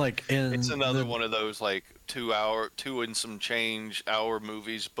movie. Like in It's another one of those like 2 and some change hour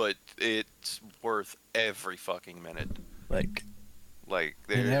movies, but it's worth every fucking minute. like Like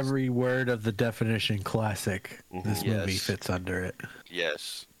in there's every word of the definition classic, this movie Yes. fits under it.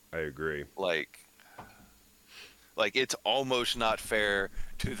 yes, I agree. like it's almost not fair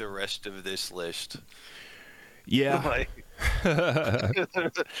to the rest of this list. Yeah.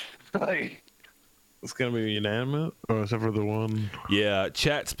 Like It's gonna be unanimous, or except for the one. Yeah,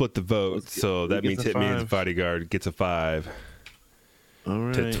 chat split the vote, so that Who means gets a Hitman's 5? Bodyguard gets a 5 All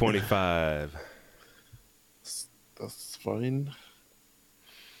right, to 25. That's fine.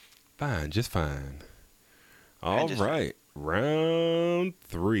 Fine, just fine. All just right, round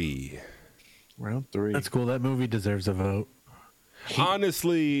 3. Round 3. That's cool. That movie deserves a vote.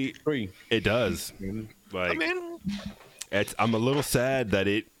 Honestly, 3. it does. Like, I mean, I'm a little sad that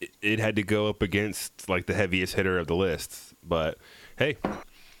it had to go up against like the heaviest hitter of the list. But hey,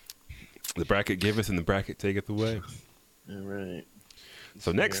 the bracket giveth and the bracket taketh away. All right.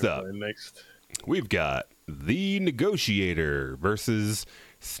 So next up, we've got The Negotiator versus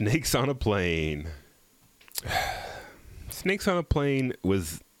Snakes on a Plane. Snakes on a Plane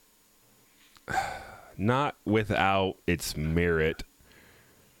was not without its merit,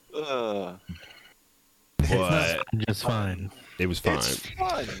 but Just fine. it was fine. it's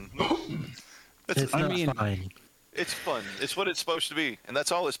fun. It's not fine. It's fun. It's what it's supposed to be, and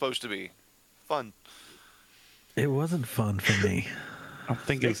that's all it's supposed to be. Fun. It wasn't fun for me. I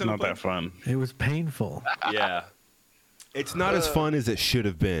think it's not that fun. It was painful. Yeah. It's not as fun as it should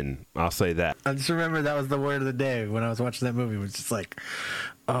have been. I'll say that. I just remember that was the word of the day when I was watching that movie. It was just like,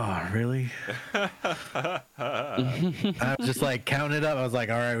 oh, really? I was just like counting it up. I was like,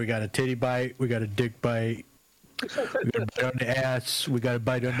 all right, we got a titty bite. We got a dick bite. We got a bite on the ass. We got a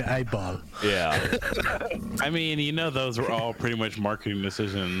bite on the eyeball. Yeah. I mean, you know, those were all pretty much marketing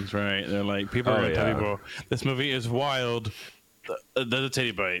decisions, right? They're like, people are going to tell people, this movie is wild. There's a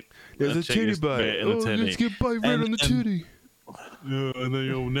titty bite. There's a titty bite. Let's get bite right on the titty. Yeah, and then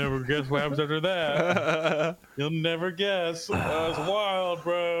you'll never guess what happens after that. You'll never guess. It's wild,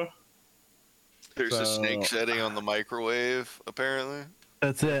 bro. There's a snake setting on the microwave, apparently.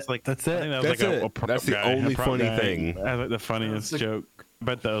 That's it. That's it. I think that was That's like it. a prop That's the guy, only a prop funny guy. thing. That's like the funniest joke. I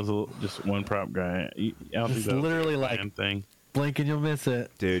bet that was just one prop guy. I don't think It's that was literally a like fan thing. blink and you'll miss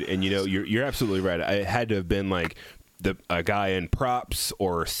it. Dude, and you know, you're absolutely right. It had to have been like a guy in props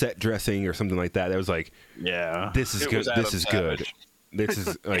or set dressing or something like that. That was like, Yeah. this is It good. was Adam This is good. Savage. This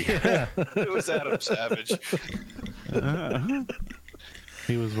is like, It was Adam Savage.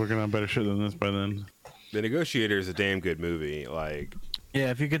 He was working on better shit than this by then. The Negotiator is a damn good movie. Like,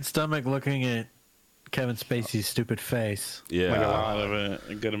 Yeah, if you could stomach looking at Kevin Spacey's stupid face. Like a yeah, lot of it,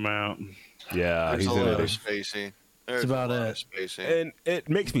 a good amount. yeah, There's he's a in lot of it. Spacey. That's about it. And it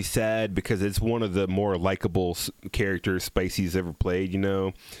makes me sad because it's one of the more likable characters Spacey's ever played. You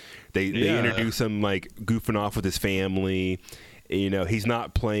know, they introduce him like goofing off with his family. You know, he's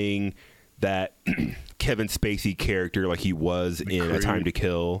not playing that Kevin Spacey character like he was in A Time to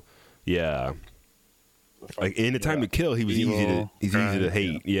Kill. Yeah, like in A Time to Kill, he was easy to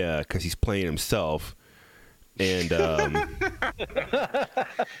hate. Yeah, because he's playing himself. And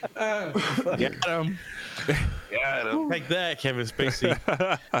Get him. Take that, Kevin Spacey.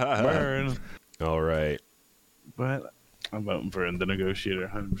 Burn. all right, But I'm voting for The Negotiator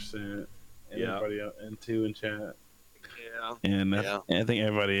 100%. Yeah. Everybody else, and 2 in chat. Yeah. And I think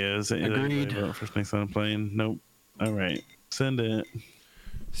everybody is. Agreed. Vote for Snakes on a Plane. Nope. All right. Send it.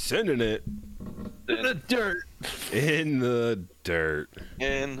 sending it In the dirt. in the dirt.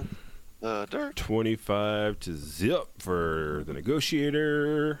 In the dirt. 25-0 for The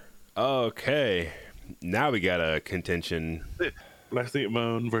Negotiator. Okay, now we got a contention. Black Snake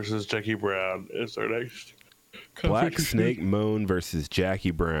Moan versus Jackie Brown is our next. Black Snake Moan versus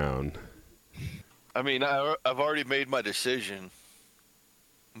Jackie Brown. I mean, I've already made my decision,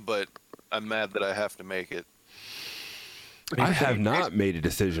 but I'm mad that I have to make it. I have not made a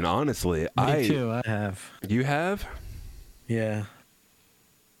decision, honestly. Me too, I have. You have? Yeah.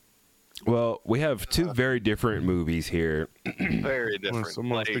 Well, we have two very different movies here. Very different.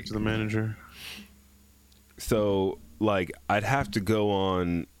 Someone Like, speak to the manager. So, like, I'd have to go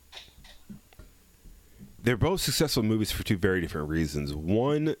on. They're both successful movies for two very different reasons.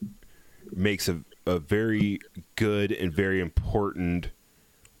 One makes a very good and very important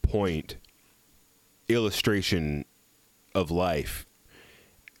point, illustration of life.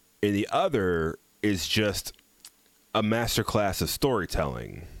 And the other is just a masterclass of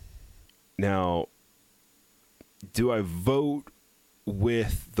storytelling. Now, do I vote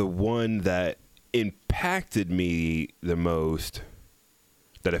with the one that impacted me the most,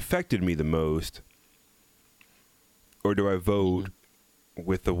 that affected me the most, or do I vote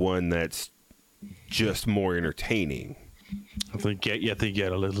with the one that's just more entertaining? I think you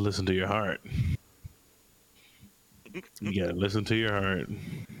gotta listen to your heart. You gotta listen to your heart. You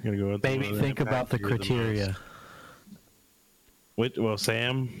gotta go with Baby, think about the criteria. Well,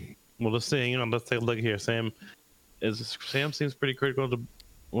 Sam. Well, let's see. Hang on. Let's take a look here. Sam seems pretty critical to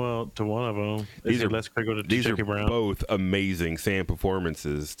one of them. These are less critical to These Jackie are Brown. both amazing Sam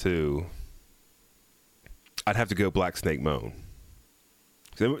performances too. I'd have to go Black Snake Moan.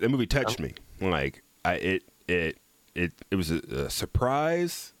 That movie touched me. Like it was a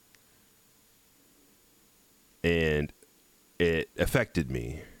surprise. and it affected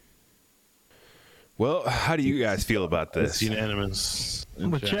me. Well, how do you guys feel about this? It's unanimous.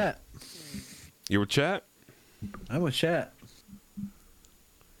 I'm with chat. You with chat? I'm with chat.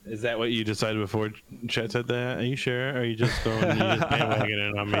 Is that what you decided before Chet said that? Are you sure? Or are you just going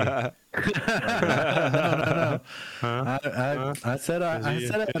bandwagoning on me? No. I said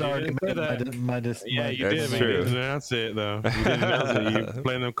I'd already made my Yeah, you That's did. But you true. didn't announce it though. You didn't announce it. You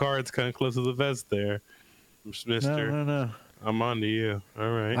playing them cards kind of close to the vest there, Mister. No. I'm on to you.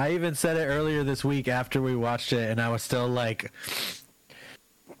 All right. I even said it earlier this week after we watched it, and I was still like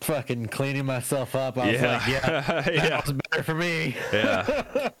fucking cleaning myself up. I was like, yeah, that was better for me.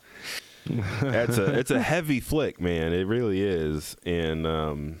 Yeah. It's a heavy flick, man. It really is. And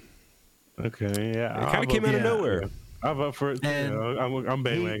Okay. Yeah. it kind of came out of nowhere. I'll vote for it too. And I'm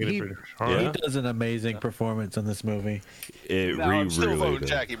bandwagoning for He it. does an amazing performance in this movie. It No, I'm still really voting does.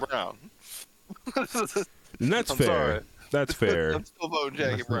 Jackie Brown. And that's I'm fair. sorry. That's fair. I'm still voting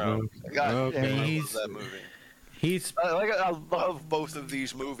Jackie Brown. God damn, I He's- love that movie. He's I love both of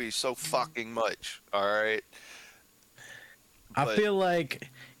these movies so fucking much. All right. I But- feel like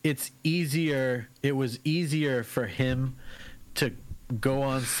it was easier for him to go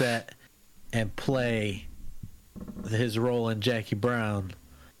on set and play his role in Jackie Brown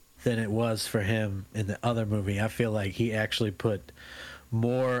than it was for him in the other movie. I feel like he actually put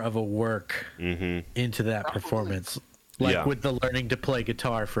more of a work into that performance. Like Yeah. with the learning to play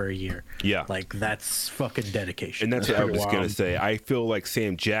guitar for a year. Yeah. Like that's fucking dedication. And that's what I was Wow. going to say. I feel like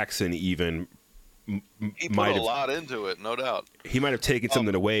Sam Jackson even He put might a have lot into it, no doubt. he might have taken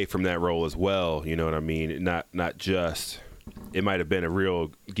something away from that role as well. You know what I mean? Not just. It might have been a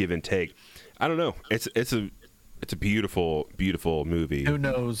real give and take. I don't know. It's a beautiful movie. Who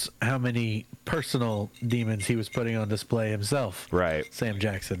knows how many personal demons he was putting on display himself. Right. Sam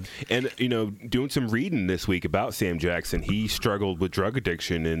Jackson. And doing some reading this week about Sam Jackson, he struggled with drug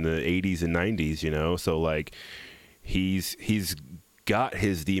addiction in the 80s and 90s. So like he's got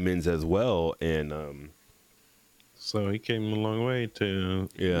his demons as well, and So he came a long way to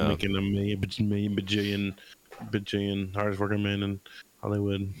Yeah. making a million bajillion hardest working man in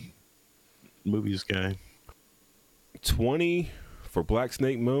Hollywood movies guy. 20 for Black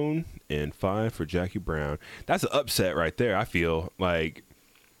Snake Moan and 5 for Jackie Brown. That's an upset right there. I feel like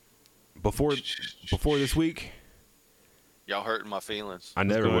before this week, Y'all hurting my feelings. I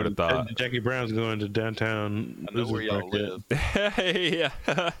never would have thought. Jackie Brown's going to downtown. I know where y'all live. Yeah.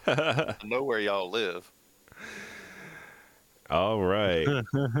 I know where y'all live. All right.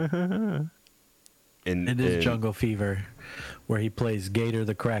 And It is Jungle Fever, where he plays Gator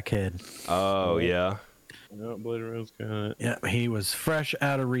the Crackhead. Oh yeah. Oh, Bloody Rose got it. Yeah, he was fresh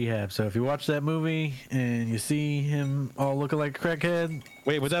out of rehab. So if you watch that movie and you see him all looking like a crackhead,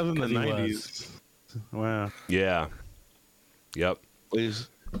 Wait, but that was in the 'Cause he 90s. Wow. Yeah. Yep. Please.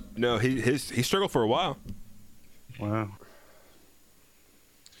 No, he struggled for a while. Wow.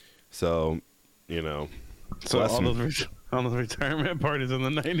 So, So bless all him. those retirement parties in the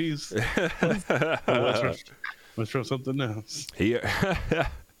 90s was from something else. he Retired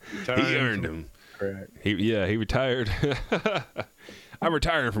earned from him. crack. He retired. I'm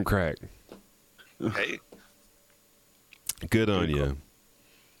retiring from crack. Hey, Good on you.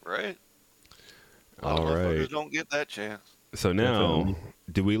 right? All right. Don't get that chance. So now,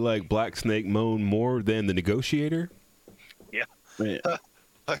 do we like Black Snake Moan more than the Negotiator? Wait,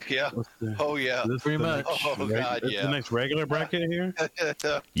 Fuck yeah. Oh yeah. this Pretty the much. next Oh god, this yeah. the next regular bracket here?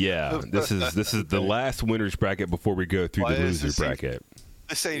 Yeah. This is the last winners bracket before we go through Why the is loser this bracket.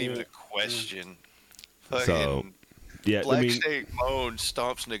 This ain't even a question. Fucking So, yeah, Black I mean, Snake Moan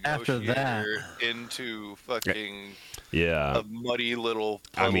stomps After that- Negotiator into fucking yeah. a muddy little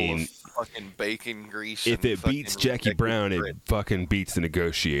I puddle mean, of fucking bacon grease. If and it beats fucking Jackie ridiculous Brown, it grit. fucking beats the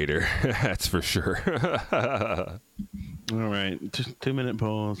Negotiator. That's for sure. All right. 2-minute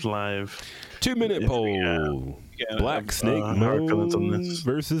polls live. 2-minute If we, poll. yeah, Black Snake hard feelings on Moan this.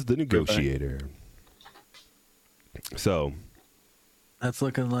 versus the Negotiator. So, that's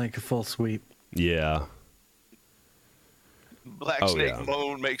looking like a full sweep. yeah. Black Oh, Snake yeah.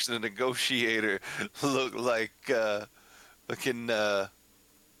 Moan makes the Negotiator look like fucking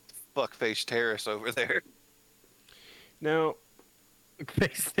fuckface terrace over there. Now,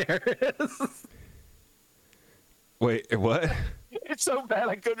 Face terrorist. wait, what? It's so bad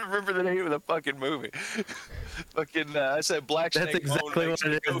I couldn't remember the name of the fucking movie. Fucking I said Black That's Snake exactly Moan makes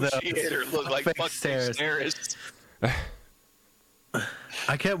what the it is, though. Negotiator look like Fuckface fuckface terrace.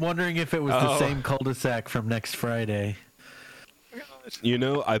 I kept wondering if it was the Oh. same cul-de-sac from Next Friday.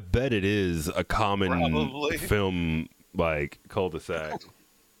 I bet it is a common Probably. film like cul-de-sac.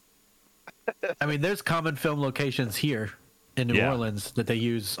 I mean, there's common film locations here in New Orleans that they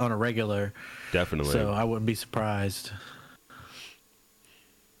use on a regular. Definitely. So I wouldn't be surprised.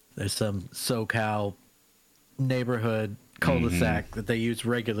 There's some SoCal neighborhood cul-de-sac that they use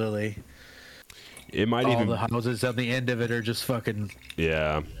regularly. It might All even the houses on the end of it are just fucking.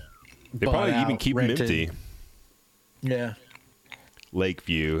 Yeah. They bought probably even out, keep rented. them empty. Yeah.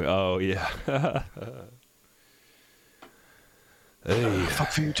 Lakeview. Oh yeah. Hey.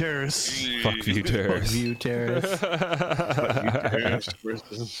 Fuck View Terrace. Fuck View Terrace. View Terrace. Fuck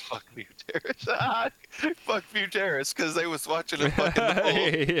View Terrace. Fuck View Terrace, because they was watching it fucking the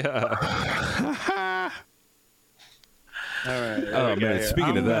pool. Yeah. All right. Oh man,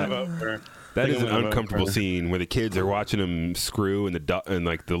 speaking of that, that is an I'm gonna vote uncomfortable for- scene where the kids are watching them screw and and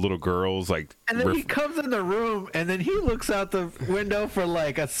like the little girls like And then he comes in the room, and then he looks out the window for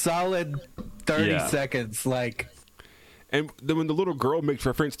like a solid 30 Yeah. seconds. Like, and then when the little girl makes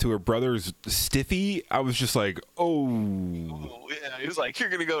reference to her brother's stiffy, I was just like, oh. Oh, yeah, he was like, "You're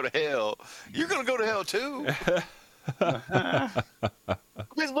gonna go to hell. You're gonna go to hell too."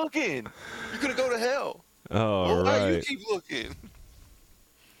 Quit looking. You're gonna go to hell. All Why you right. keep looking?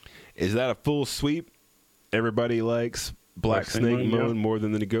 Is that a full sweep? Everybody likes Black Snake Moan more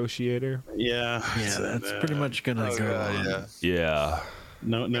than the Negotiator? Yeah. yeah, that's pretty much gonna Oh, go God, on yeah. Yeah.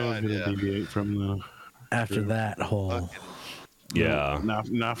 No one's gonna yeah. deviate from the. after that whole. Yeah.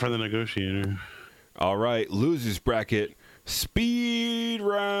 Not for the Negotiator. All right. Losers bracket. Speed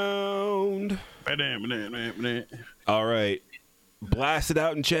round. All right. Blast it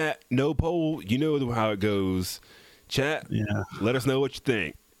out in chat. No poll. You know how it goes. Chat. Yeah. Let us know what you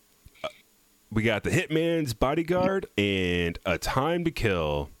think. We got the Hitman's Bodyguard and A Time to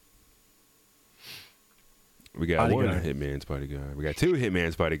Kill. We got one Hitman's Bodyguard. We got two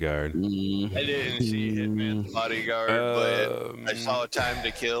Hitman's Bodyguard. I didn't see Hitman's Bodyguard, but I saw Time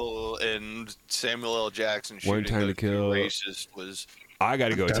to Kill, and Samuel L. Jackson One shooting Time to those two Kill. racist was. I got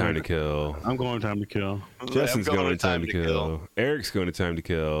to go Time to Kill. I'm going Time to Kill. Justin's I'm going to Time to Kill. Eric's going to Time to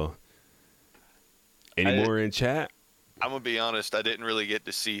Kill. Any more in chat? I'm gonna be honest. I didn't really get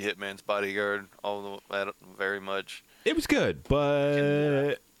to see Hitman's Bodyguard very much. It was good,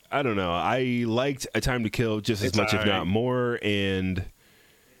 but I don't know. I liked A Time to Kill just as much, if not more. And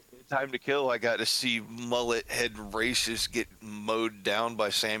Time to Kill, I got to see mullet head racists get mowed down by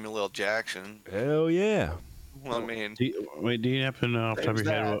Samuel L. Jackson. hell yeah. I mean, Do you happen to know off the top of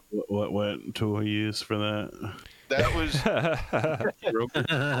your head what tool he used for that? that was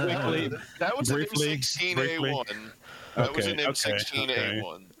Quickly. that was Briefly, an M16A1. That was an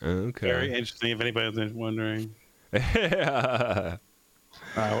M16A1. Okay. Very interesting. If anybody's wondering, Yeah.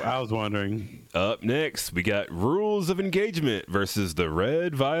 I was wondering. Up next, we got Rules of Engagement versus the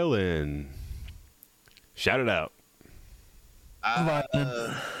Red Violin. Shout it out.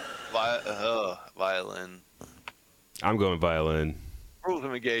 Violin. I'm going violin. Rules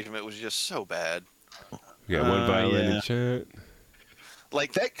of Engagement was just so bad. We got one violin yeah. in chat.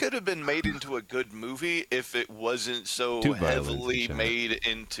 Like, that could have been made into a good movie if it wasn't so Two violins heavily in chat. made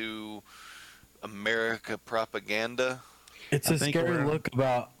into America propaganda. It's I a think scary we're- look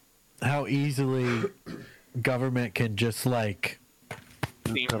about how easily government can just like.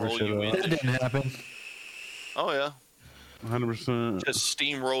 Steamroll shit you up. That in. didn't happen. Oh, yeah. 100%. Just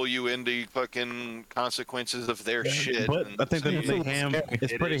steamroll you into fucking consequences of their shit. But and I think that It's they a little scary.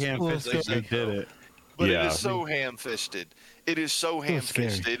 it's It pretty is ham-fisted because they they did it. But Yeah. it is so ham-fisted. It is so little scary.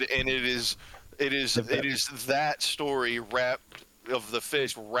 ham-fisted, and it is that story wrapped of the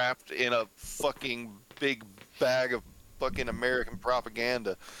fish wrapped in a fucking big bag of fucking American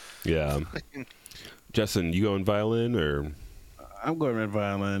propaganda. Yeah. Justin, you going violin or? I'm going red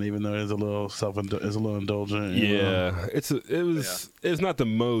violin, even though it's a little indulgent. you know, Yeah. It's not the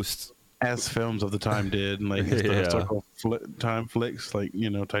most. as films of the time did, like the Yeah. historical time flicks, like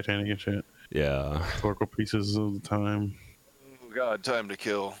Titanic and shit. Yeah. Historical pieces of the time. Oh God, Time to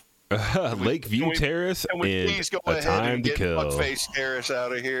Kill. Lakeview can we- Terrace Can we and please go A ahead Time and to get Kill. Fuckface Harris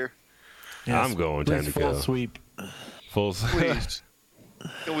out of here? I'm going Time to Full Kill. sweep. Full. Please.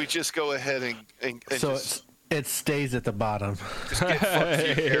 Can we just go ahead and So just it stays at the bottom. get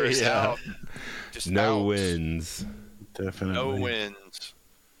Fuckface Harris Yeah. out? Just No out. wins. Definitely. No wins.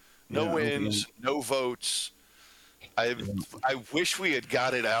 No Yeah, wins. No votes. I wish we had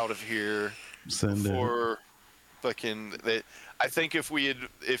got it out of here Send it. for fucking that. I think if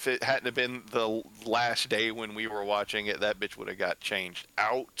it hadn't have been the last day when we were watching it, that bitch would have got changed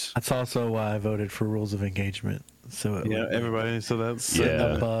out. That's also why I voted for Rules of Engagement. So it Yeah, would be everybody. So that's sitting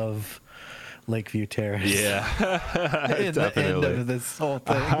Yeah. above Lakeview Terrace. Yeah. In the end Definitely. of this whole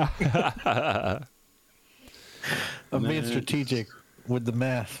thing. I'm being strategic with the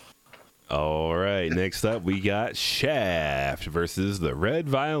math. All right. Next up, we got Shaft versus the Red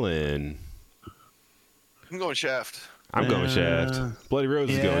Violin. I'm going Shaft. I'm going Shaft. Bloody Rose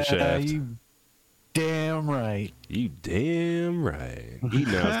is going Shaft. You damn right. You damn right.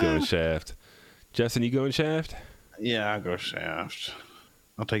 Eaton's going Shaft. Justin, you going Shaft? Yeah, I'll go Shaft.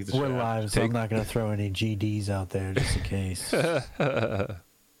 I'll take the We're Shaft. live, so I'm not going to throw any GDs out there just in case.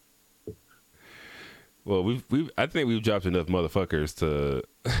 Well, I think we've dropped enough motherfuckers to.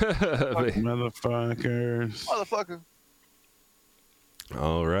 Motherfuckers. Motherfucker.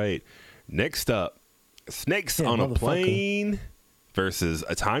 All right. Next up, Snakes Yeah, on a motherfucker. Plane versus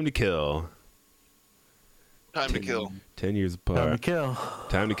A Time to Kill. Time to kill. 10 years Time to apart. kill.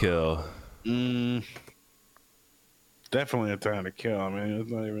 Time to Kill. Definitely a time to kill. I mean, it's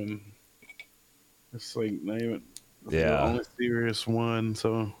not even. It's like not even. It's Yeah. the only serious one.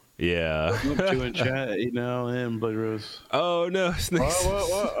 So Yeah. two in chat, and Bloody Rose. Oh no, Snakes.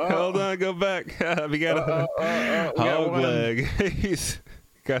 What? Hold on, go back. We got a we got hog one. leg. He's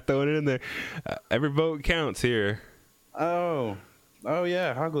got throwing it in there. Every vote counts here. Oh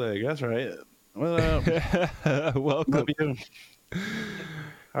yeah, hog leg. That's right. What up? Welcome. Love you.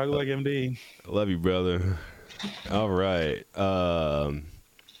 Hog leg MD. Love you, brother. All right. Oh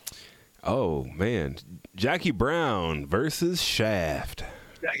man, Jackie Brown versus Shaft.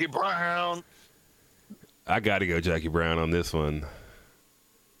 Jackie Brown. I got to go Jackie Brown on this one.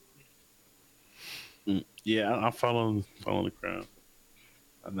 Yeah, I'll follow the crowd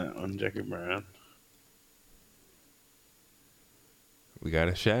on that one, Jackie Brown. We got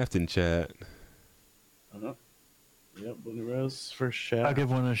a Shaft in chat. Yep, Bloody Rose for Shaft. I'll give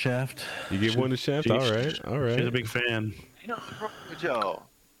one a Shaft. You give one to Shaft? All right. All She's a right. big fan. You know what's wrong with y'all?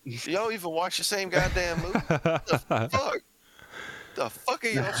 Y'all even watch the same goddamn movie? The fuck? The fuck are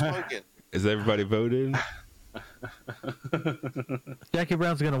y'all smoking? Is everybody voted? Jackie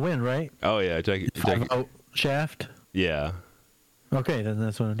Brown's going to win, right? Oh, yeah. Jackie. Oh, Shaft? Yeah. Okay, then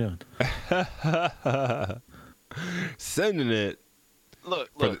that's what I'm doing. Sending it.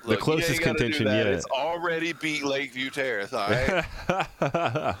 Look, For look, the look. closest you ain't gotta contention do that. yet. It's already beat Lakeview Terrace, all right?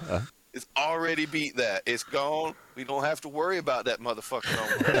 It's already beat that. It's gone. We don't have to worry about that motherfucker no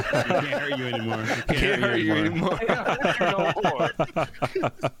more. Can't hurt you anymore. Can't hurt you anymore.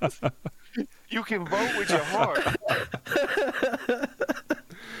 You can vote with your heart.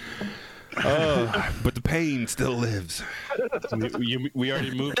 Oh, but the pain still lives. We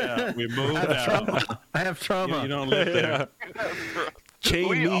already moved out. We moved out. I have trauma. You don't live there. Chain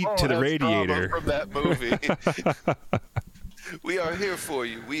We me all to the have radiator. trauma from that movie. We are here for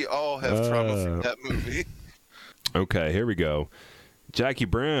you. We all have trauma from that movie. Okay, here we go. Jackie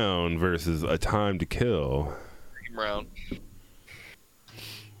Brown versus A Time to Kill. Brown.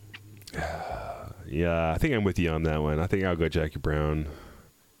 Yeah, I think I'm with you on that one. I think I'll go Jackie Brown.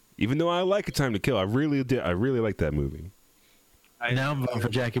 Even though I like A Time to Kill, I really did. I really like that movie. Now I'm voting for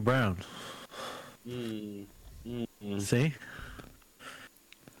Jackie Brown. See?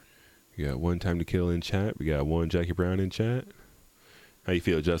 We got one Time to Kill in chat. We got one Jackie Brown in chat. How you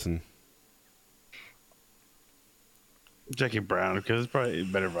feel, Justin? Jackie Brown, because it's probably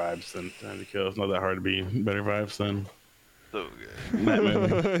better vibes than Time to Kill. It's not that hard to be better vibes than So good. that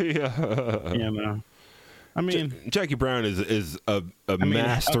movie. Yeah. You know, I mean, Jackie Brown is a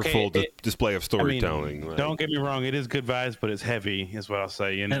masterful okay, display of storytelling. Like, don't get me wrong, it is good vibes, but it's heavy, is what I'll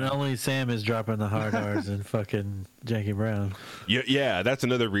say. You know, And only Sam is dropping the hard R's in fucking Jackie Brown. yeah, that's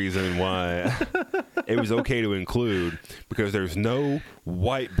another reason why it was okay to include, because there's no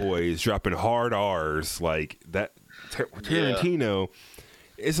white boys dropping hard R's like that. Tarantino,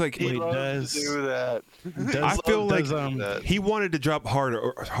 it's like He loves to do that. I feel like that. he wanted to drop hard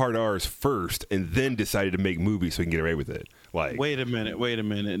R's first, and then decided to make movies so he can get away with it. Like, wait a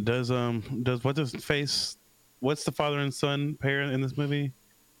minute. Does what's the father and son pair in this movie?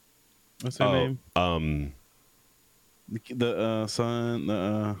 What's their name? The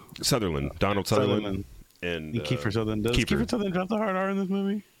son, Sutherland, Donald Sutherland, and Kiefer Sutherland. Does Kiefer Sutherland drop the hard R in this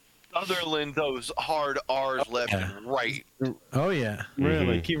movie? Sutherland, those hard R's left and right. Oh, yeah.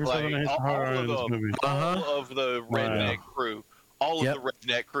 Really? Kiefer Like, Sutherland hits the hard R in this movie. all of the redneck crew. All of the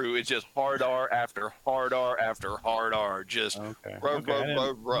redneck crew is just hard R after hard R after hard R. Just Okay. ruh.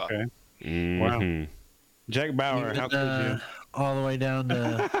 Okay. Mhm. Wow. Jack Bauer, how could All the way down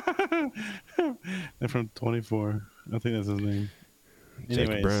to... you? They're from 24. I think that's his name. Jackie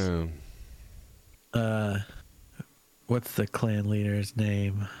Anyways. Brown. What's the clan leader's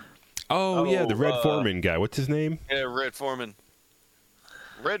name? Oh, yeah, the Red Foreman guy. What's his name? Yeah, Red Foreman.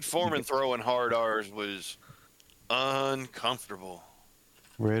 Red Foreman throwing hard R's was uncomfortable.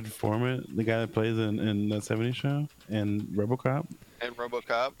 Red Foreman, the guy that plays in the '70s show and RoboCop. And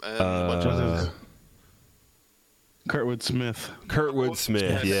RoboCop and a bunch of others. Kurtwood Smith. Kurtwood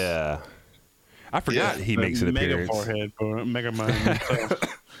Smith, yeah. I forgot he makes an Mega appearance. forehead, Mega Mind.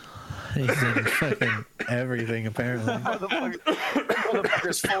 He's in fucking everything apparently.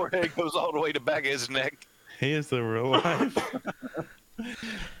 Motherfucker's forehead goes all the way to the back of his neck. He is the real life.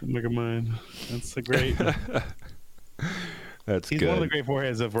 Mega Mind. That's a great. That's He's good. one of the great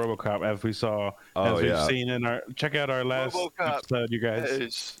foreheads of RoboCop, as we saw, as we've seen in our. Check out our last episode, you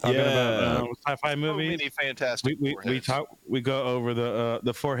guys. Talking about sci-fi movies. So many fantastic. We go over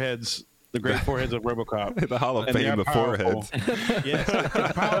the foreheads, the great foreheads of RoboCop. The Hall of And they Fame are of powerful. foreheads. Yes,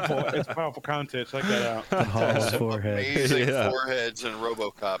 it's powerful. It's powerful content. Check that out. The Hall of Forehead. Amazing foreheads in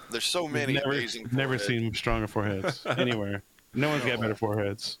RoboCop. There's so many amazing. Never foreheads. seen stronger foreheads anywhere. No one's got better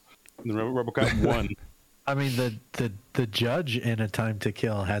foreheads. than RoboCop 1. I mean, the judge in A Time to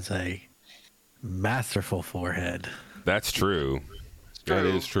Kill has a masterful forehead. That's true. That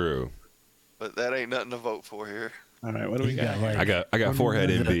is true. But that ain't nothing to vote for here. All right, what do we got? I got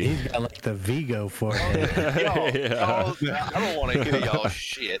forehead envy. He's got like the Vigo forehead. Y'all, I don't want to hear y'all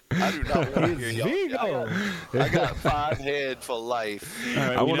shit. I do not want to hear y'all. I got 5 head for life. All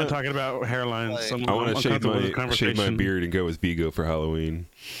right, we're not talking about hairlines. Like, I want to shave my beard and go as Vigo for Halloween.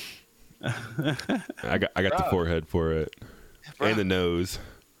 I got the forehead for it, and the nose.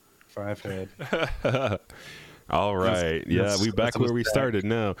 5 head. All right, we back where we started.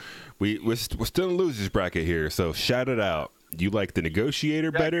 Now we're still in losers bracket here. So shout it out. You like the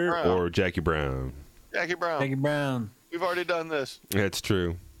Negotiator better or Jackie Brown? Jackie Brown. Jackie Brown. We've already done this. That's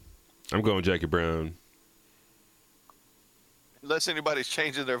true. I'm going Jackie Brown. Unless anybody's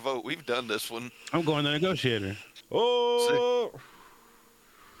changing their vote, we've done this one. I'm going the Negotiator. Oh,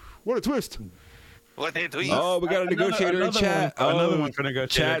 what a twist! What they do? Oh, we got a Negotiator in chat. Another one for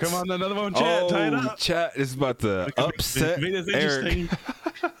Negotiator. Come on, another one, chat. Tie it up. Chat is about to upset Eric.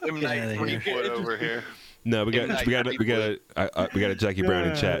 Over here. No, we got a Jackie Brown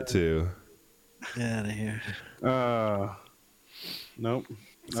in chat too. Get out of here. Nope.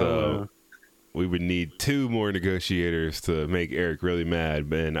 So we would need 2 more Negotiators to make Eric really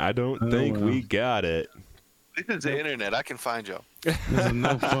mad, and I don't think we got it. This is the internet. I can find y'all. This is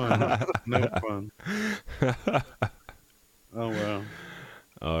no fun. No fun. Oh wow.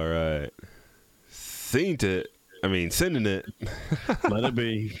 All right. Sending it. Let it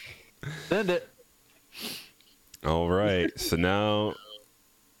be. Send it. All right. So now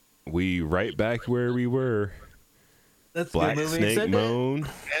we right back where we were. That's Black Snake Moan. And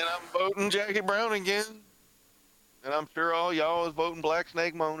I'm voting Jackie Brown again. And I'm sure all y'all is voting Black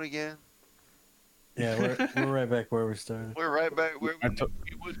Snake Moan again. Yeah, we're right back where we started. We're right back where we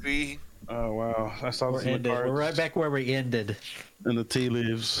would be. Oh wow. I saw this in the cards. We're right back where we ended. And the tea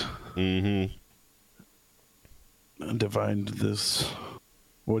leaves. Mm-hmm. I divined this.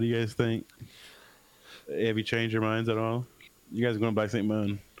 What do you guys think? Have you changed your minds at all? You guys are going Black Snake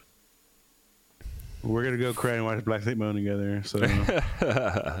Moan. We're gonna go cry and watch Black Snake Moan together. So,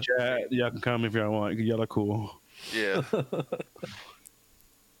 chat, y'all can come if y'all want. Y'all are cool. Yeah.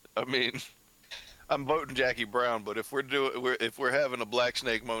 I mean, I'm voting Jackie Brown, but if we're having a Black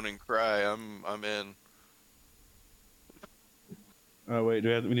Snake Moan and cry, I'm in. Oh wait,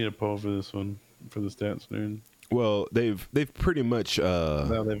 we need a poll for this one for the stats, dude. Well, they've pretty much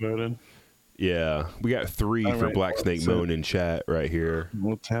Now they voted. Yeah, we got 3 All for right, Black Snake Moan in chat right here.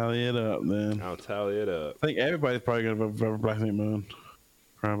 We'll tally it up, then. I'll tally it up. I think everybody's probably gonna vote for Black Snake Moan.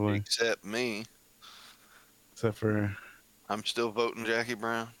 Probably, Except me. except for I'm still voting Jackie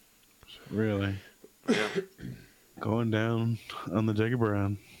Brown. really Yeah. going down on the Jackie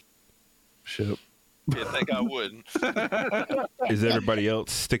Brown ship. Didn't think I wouldn't. Is everybody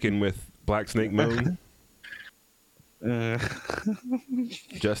else sticking with Black Snake Moan?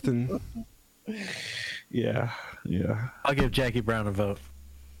 Justin? Yeah. I'll give Jackie Brown a vote.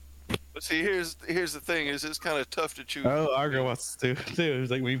 But see, here's the thing: is it's kind of tough to choose. Oh, Argo wants to too.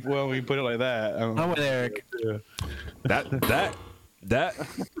 It's like we put it like that. I'm with Eric. That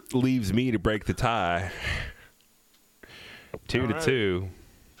leaves me to break the tie. 2-2.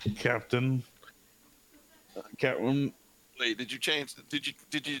 Captain. Wait, did you change? Did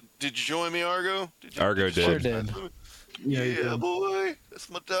you join me, Argo? Argo did. Sure did. Yeah, boy, that's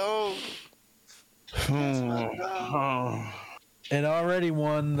my dog. It already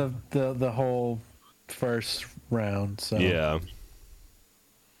won the whole first round, so Yeah.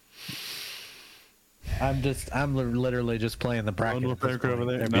 I'm literally just playing the bracket. One at this over point.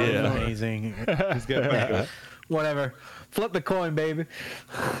 there. They're Yeah. both amazing. He's got back. Whatever. Flip the coin, baby.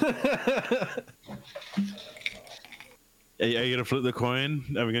 Are you gonna flip the coin?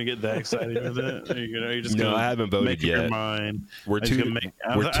 Are we gonna get that excited with it? Are you just No, gonna I haven't voted make up yet. your mind? We're Are you two. gonna make-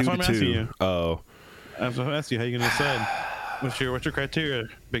 We're that's two what to I'm asking two. you. Oh, That's what I'm asking you. How you gonna decide? What's your criteria,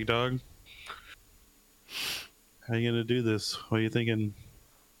 big dog? How you gonna do this? What are you thinking?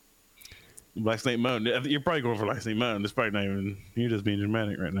 Black Snake Mountain. You're probably going for Black Snake Mountain. It's probably not even. You're just being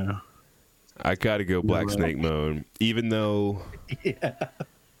dramatic right now. I gotta go Black right. Snake Moan, even though It's not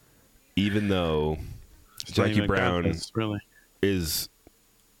Jackie even a Brown contest, really. is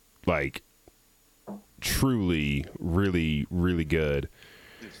like truly, really, really good.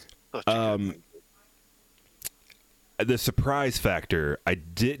 Such a good movie. The surprise factor, I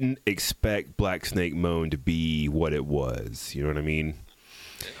didn't expect Black Snake Moan to be what it was. You know what I mean?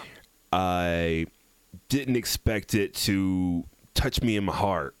 I didn't expect it to touch me in my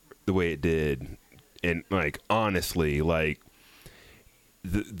heart the way it did. And like, honestly, like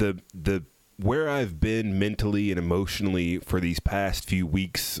the where I've been mentally and emotionally for these past few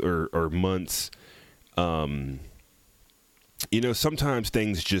weeks or months, sometimes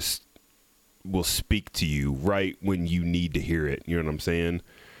things just will speak to you right when you need to hear it. You know what I'm saying?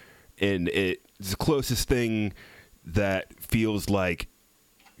 And it's the closest thing that feels like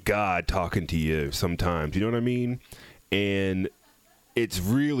God talking to you sometimes. You know what I mean? And it's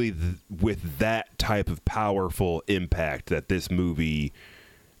really with that type of powerful impact that this movie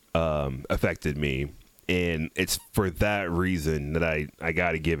affected me. And it's for that reason that I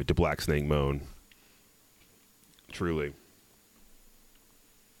got to give it to Black Snake Moan. Truly.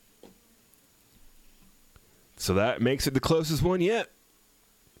 So that makes it the closest one yet.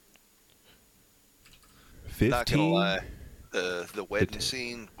 15. Not gonna lie, the wedding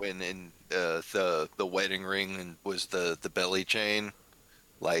scene when in the wedding ring and was the belly chain,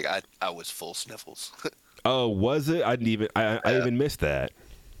 like I was full sniffles. Oh, was it? I even missed that.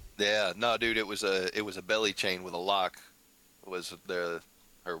 Yeah, no, dude, it was a belly chain with a lock. It was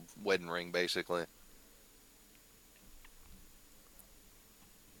her wedding ring basically.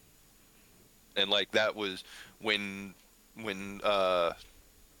 And like that was when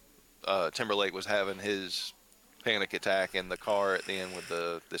Timberlake was having his panic attack in the car at the end with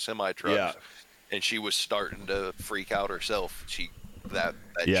the semi trucks, Yeah. and she was starting to freak out herself. That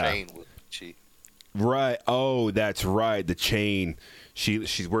Yeah. chain was she. Right. Oh, that's right. The chain.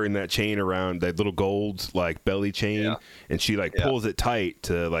 She's wearing that chain around, that little gold like belly chain, Yeah. and she like pulls it tight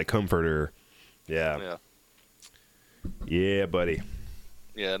to like comfort her. Yeah. Yeah, buddy.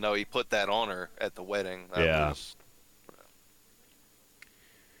 Yeah, no, he put that on her at the wedding. Yeah.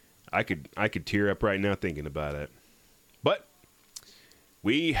 I could tear up right now thinking about it. But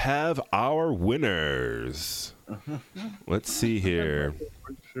we have our winners. Let's see here.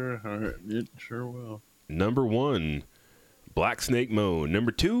 Sure, it sure will. Number 1, Black Snake Moan.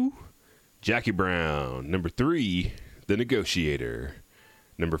 Number 2, Jackie Brown. Number 3, The Negotiator.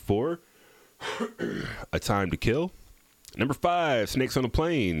 Number 4, A Time to Kill. Number 5, Snakes on a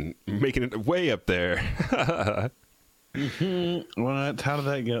Plane, making it way up there. Well, how did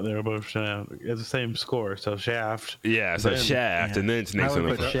that get there? Above Shaft. It's the same score. So Shaft. Yeah, so Then- Shaft, and then Snakes I on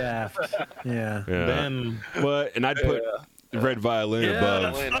would a put Plane. Shaft. Yeah. Yeah. Then What? And I'd put Red Violin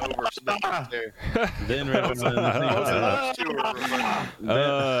above. Violin over Snakes there. then Red Those two are reversed.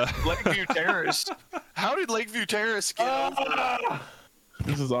 Uh, Lakeview Terrace. How did Lakeview Terrace get over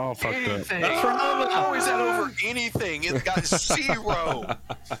This is all fucked up. anything? How is that over anything? It got zero.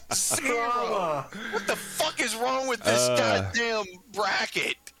 Zero. What the fuck is wrong with this goddamn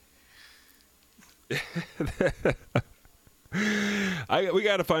bracket? we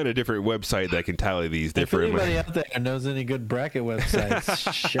got to find a different website that can tally these If different. anybody out there knows any good bracket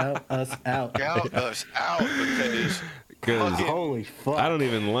websites, shout us out. Shout us out because Because Holy fuck. I don't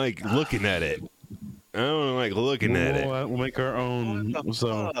even like looking at it. I don't like looking at it. We'll make our own. What the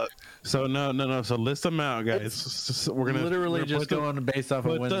So fuck? No. So list them out, guys. We're gonna literally we're just put going based off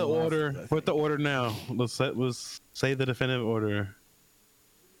of Put wins the and losses, order. I think. Put the order now. Let's say the definitive order.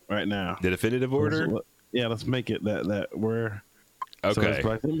 Right now. The definitive order. Yeah, let's make it that we're. So, Okay. it's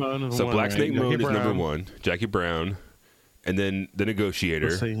Black Snake Moan is So one, Black right? Snake Moan Jackie is number Brown. 1. Jackie Brown, and then The Negotiator.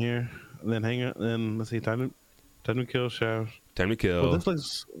 Let's see here. Then hang on. Then let's see. Time to kill Shaft. Time to Kill. Well, this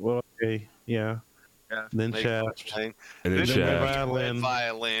looks okay. Yeah. Yeah, Then make Shaft. something. and then Then Shaft. Violin.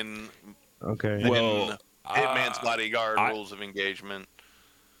 Violin. Okay. Well, Then Hitman's Bodyguard, I- Rules of Engagement.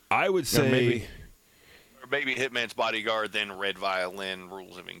 I would say maybe. Or maybe Hitman's Bodyguard, then Red Violin,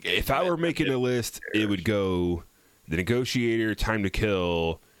 Rules of Engagement. if I were making a and list, it would go The Negotiator, Time to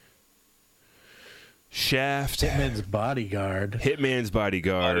Kill, Shaft, Hitman's Bodyguard. Hitman's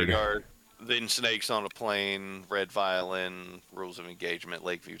Bodyguard, Bodyguard, Then Snakes on a Plane, Red Violin, Rules of Engagement,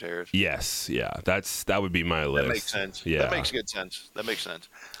 Lakeview Terrace. Yes, yeah, that would be my list. That makes sense. Yeah, That makes good sense. That makes sense.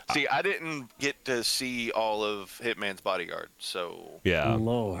 See, I didn't get to see all of Hitman's Bodyguard, so yeah.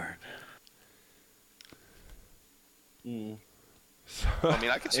 Lord. I mean,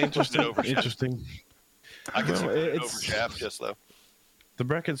 I could see putting it over. Interesting. I can see putting it over it's- Shaft, just though. The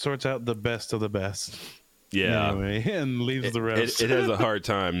bracket sorts out the best of the best. Yeah, Anyway, and leaves the rest. it has a hard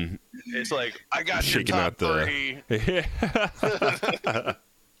time It's like I got your shaking top out the. three.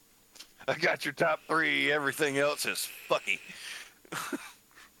 I got your top three. Everything else is fucky.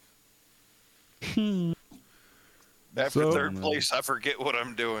 After So- third place, I forget what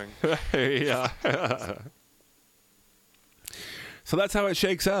I'm doing. Yeah. So that's how it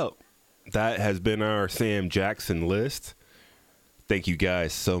shakes out. That has been our Sam Jackson list. Thank you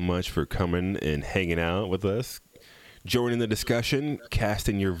guys so much for coming and hanging out with us, joining the discussion,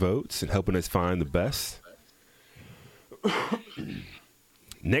 casting your votes, and helping us find the best.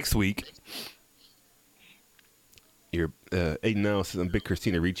 Next week, you're Aiden Nellis says I'm a big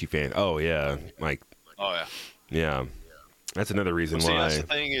Christina Ricci fan. Oh yeah, like Oh yeah. yeah, that's another reason See, why. that's the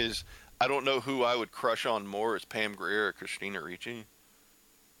thing is, I don't know who I would crush on more, is Pam Grier or Christina Ricci.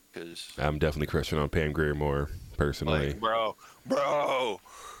 Because, I'm definitely crushing on Pam Grier more personally. like, bro,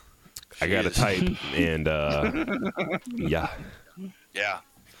 I got a Jeez. type, and yeah, Yeah.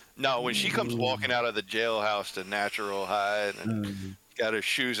 No, when she comes walking out of the jailhouse to Natural High and got her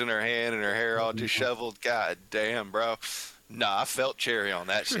shoes in her hand and her hair all disheveled, god damn, bro. Nah, I felt Cherry on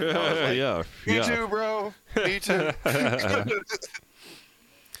that shit. I was like, yeah, Me yeah. too, bro. Me too.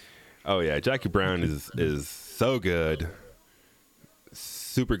 Oh yeah, Jackie Brown is so good.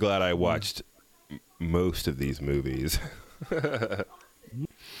 Super glad I watched most of these movies. Right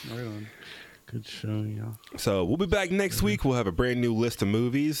on. Good show, y'all. So we'll be back next week. We'll have a brand new list of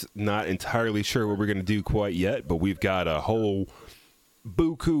movies. Not entirely sure what we're gonna do quite yet, but we've got a whole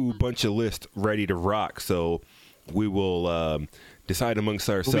buku bunch of lists ready to rock. So we will decide amongst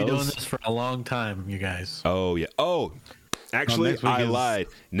ourselves. We'll be doing this for a long time, you guys. Oh yeah. Oh, actually, next week I is- lied.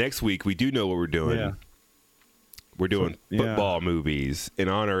 Next week we do know what we're doing. Yeah. We're doing Yeah. football movies in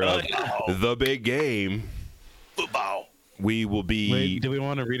honor of the big game. Football. We will be. Wait, do we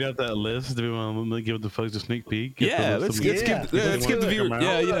want to read out that list? Do we want to give the folks a sneak peek? Yeah, let's give the viewer.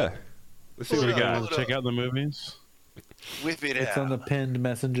 Yeah, yeah. Let's see what we Pull it got. up. Check out the movies. Whip it It's out. on the pinned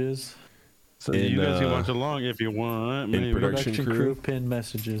messages. So In, you guys can uh, watch along if you want. in Maybe. production Production crew. crew pinned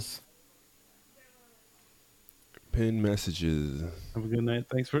messages. Pin messages. Have a good night.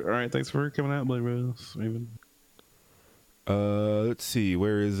 Thanks for coming out, Blake Rose. Even. Let's see.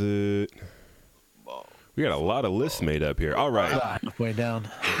 Where is it? Ball. We got a lot of lists made up here. All right. Way down.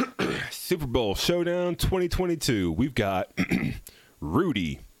 Super Bowl Showdown 2022. We've got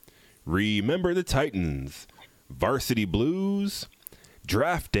Rudy, Remember the Titans, Varsity Blues,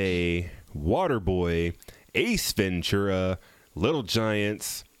 Draft Day, Waterboy, Ace Ventura, Little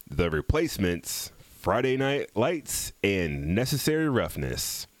Giants, The Replacements, Friday Night Lights, and Necessary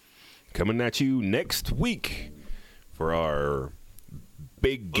Roughness. Coming at you next week for our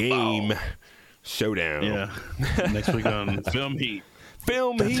big game showdown. Yeah. Next week on Film Heat.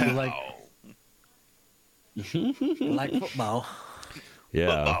 Film Heat. Like football. Yeah,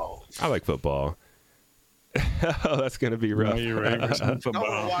 Football. I like football. Oh, that's gonna be rough. Are you ready for some Go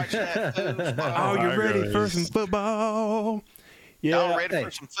football? watch that foosball. Oh, you Alright, ready for guys. some football? Y'all Yeah. ready Hey.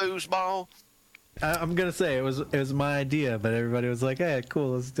 for some foosball? I'm gonna say it was my idea, but everybody was like, "Hey,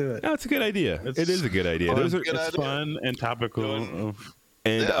 cool, let's do it." No, it's a good idea. It's It is a good idea. fun. Those are, Good It's idea. fun and topical. Doing-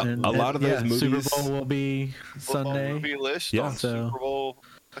 and Yeah. And- a lot of those yeah, movies. Super Bowl will be Football Sunday. movie list Yeah. on So- Super Bowl.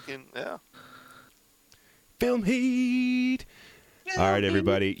 Fucking yeah. Film Heat. All right,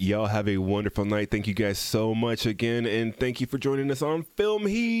 everybody. Y'all have a wonderful night. Thank you guys so much again, and thank you for joining us on Film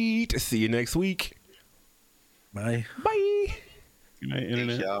Heat. See you next week. Bye. Bye. Good night, Peace,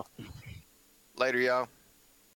 Internet. y'all. Later, y'all.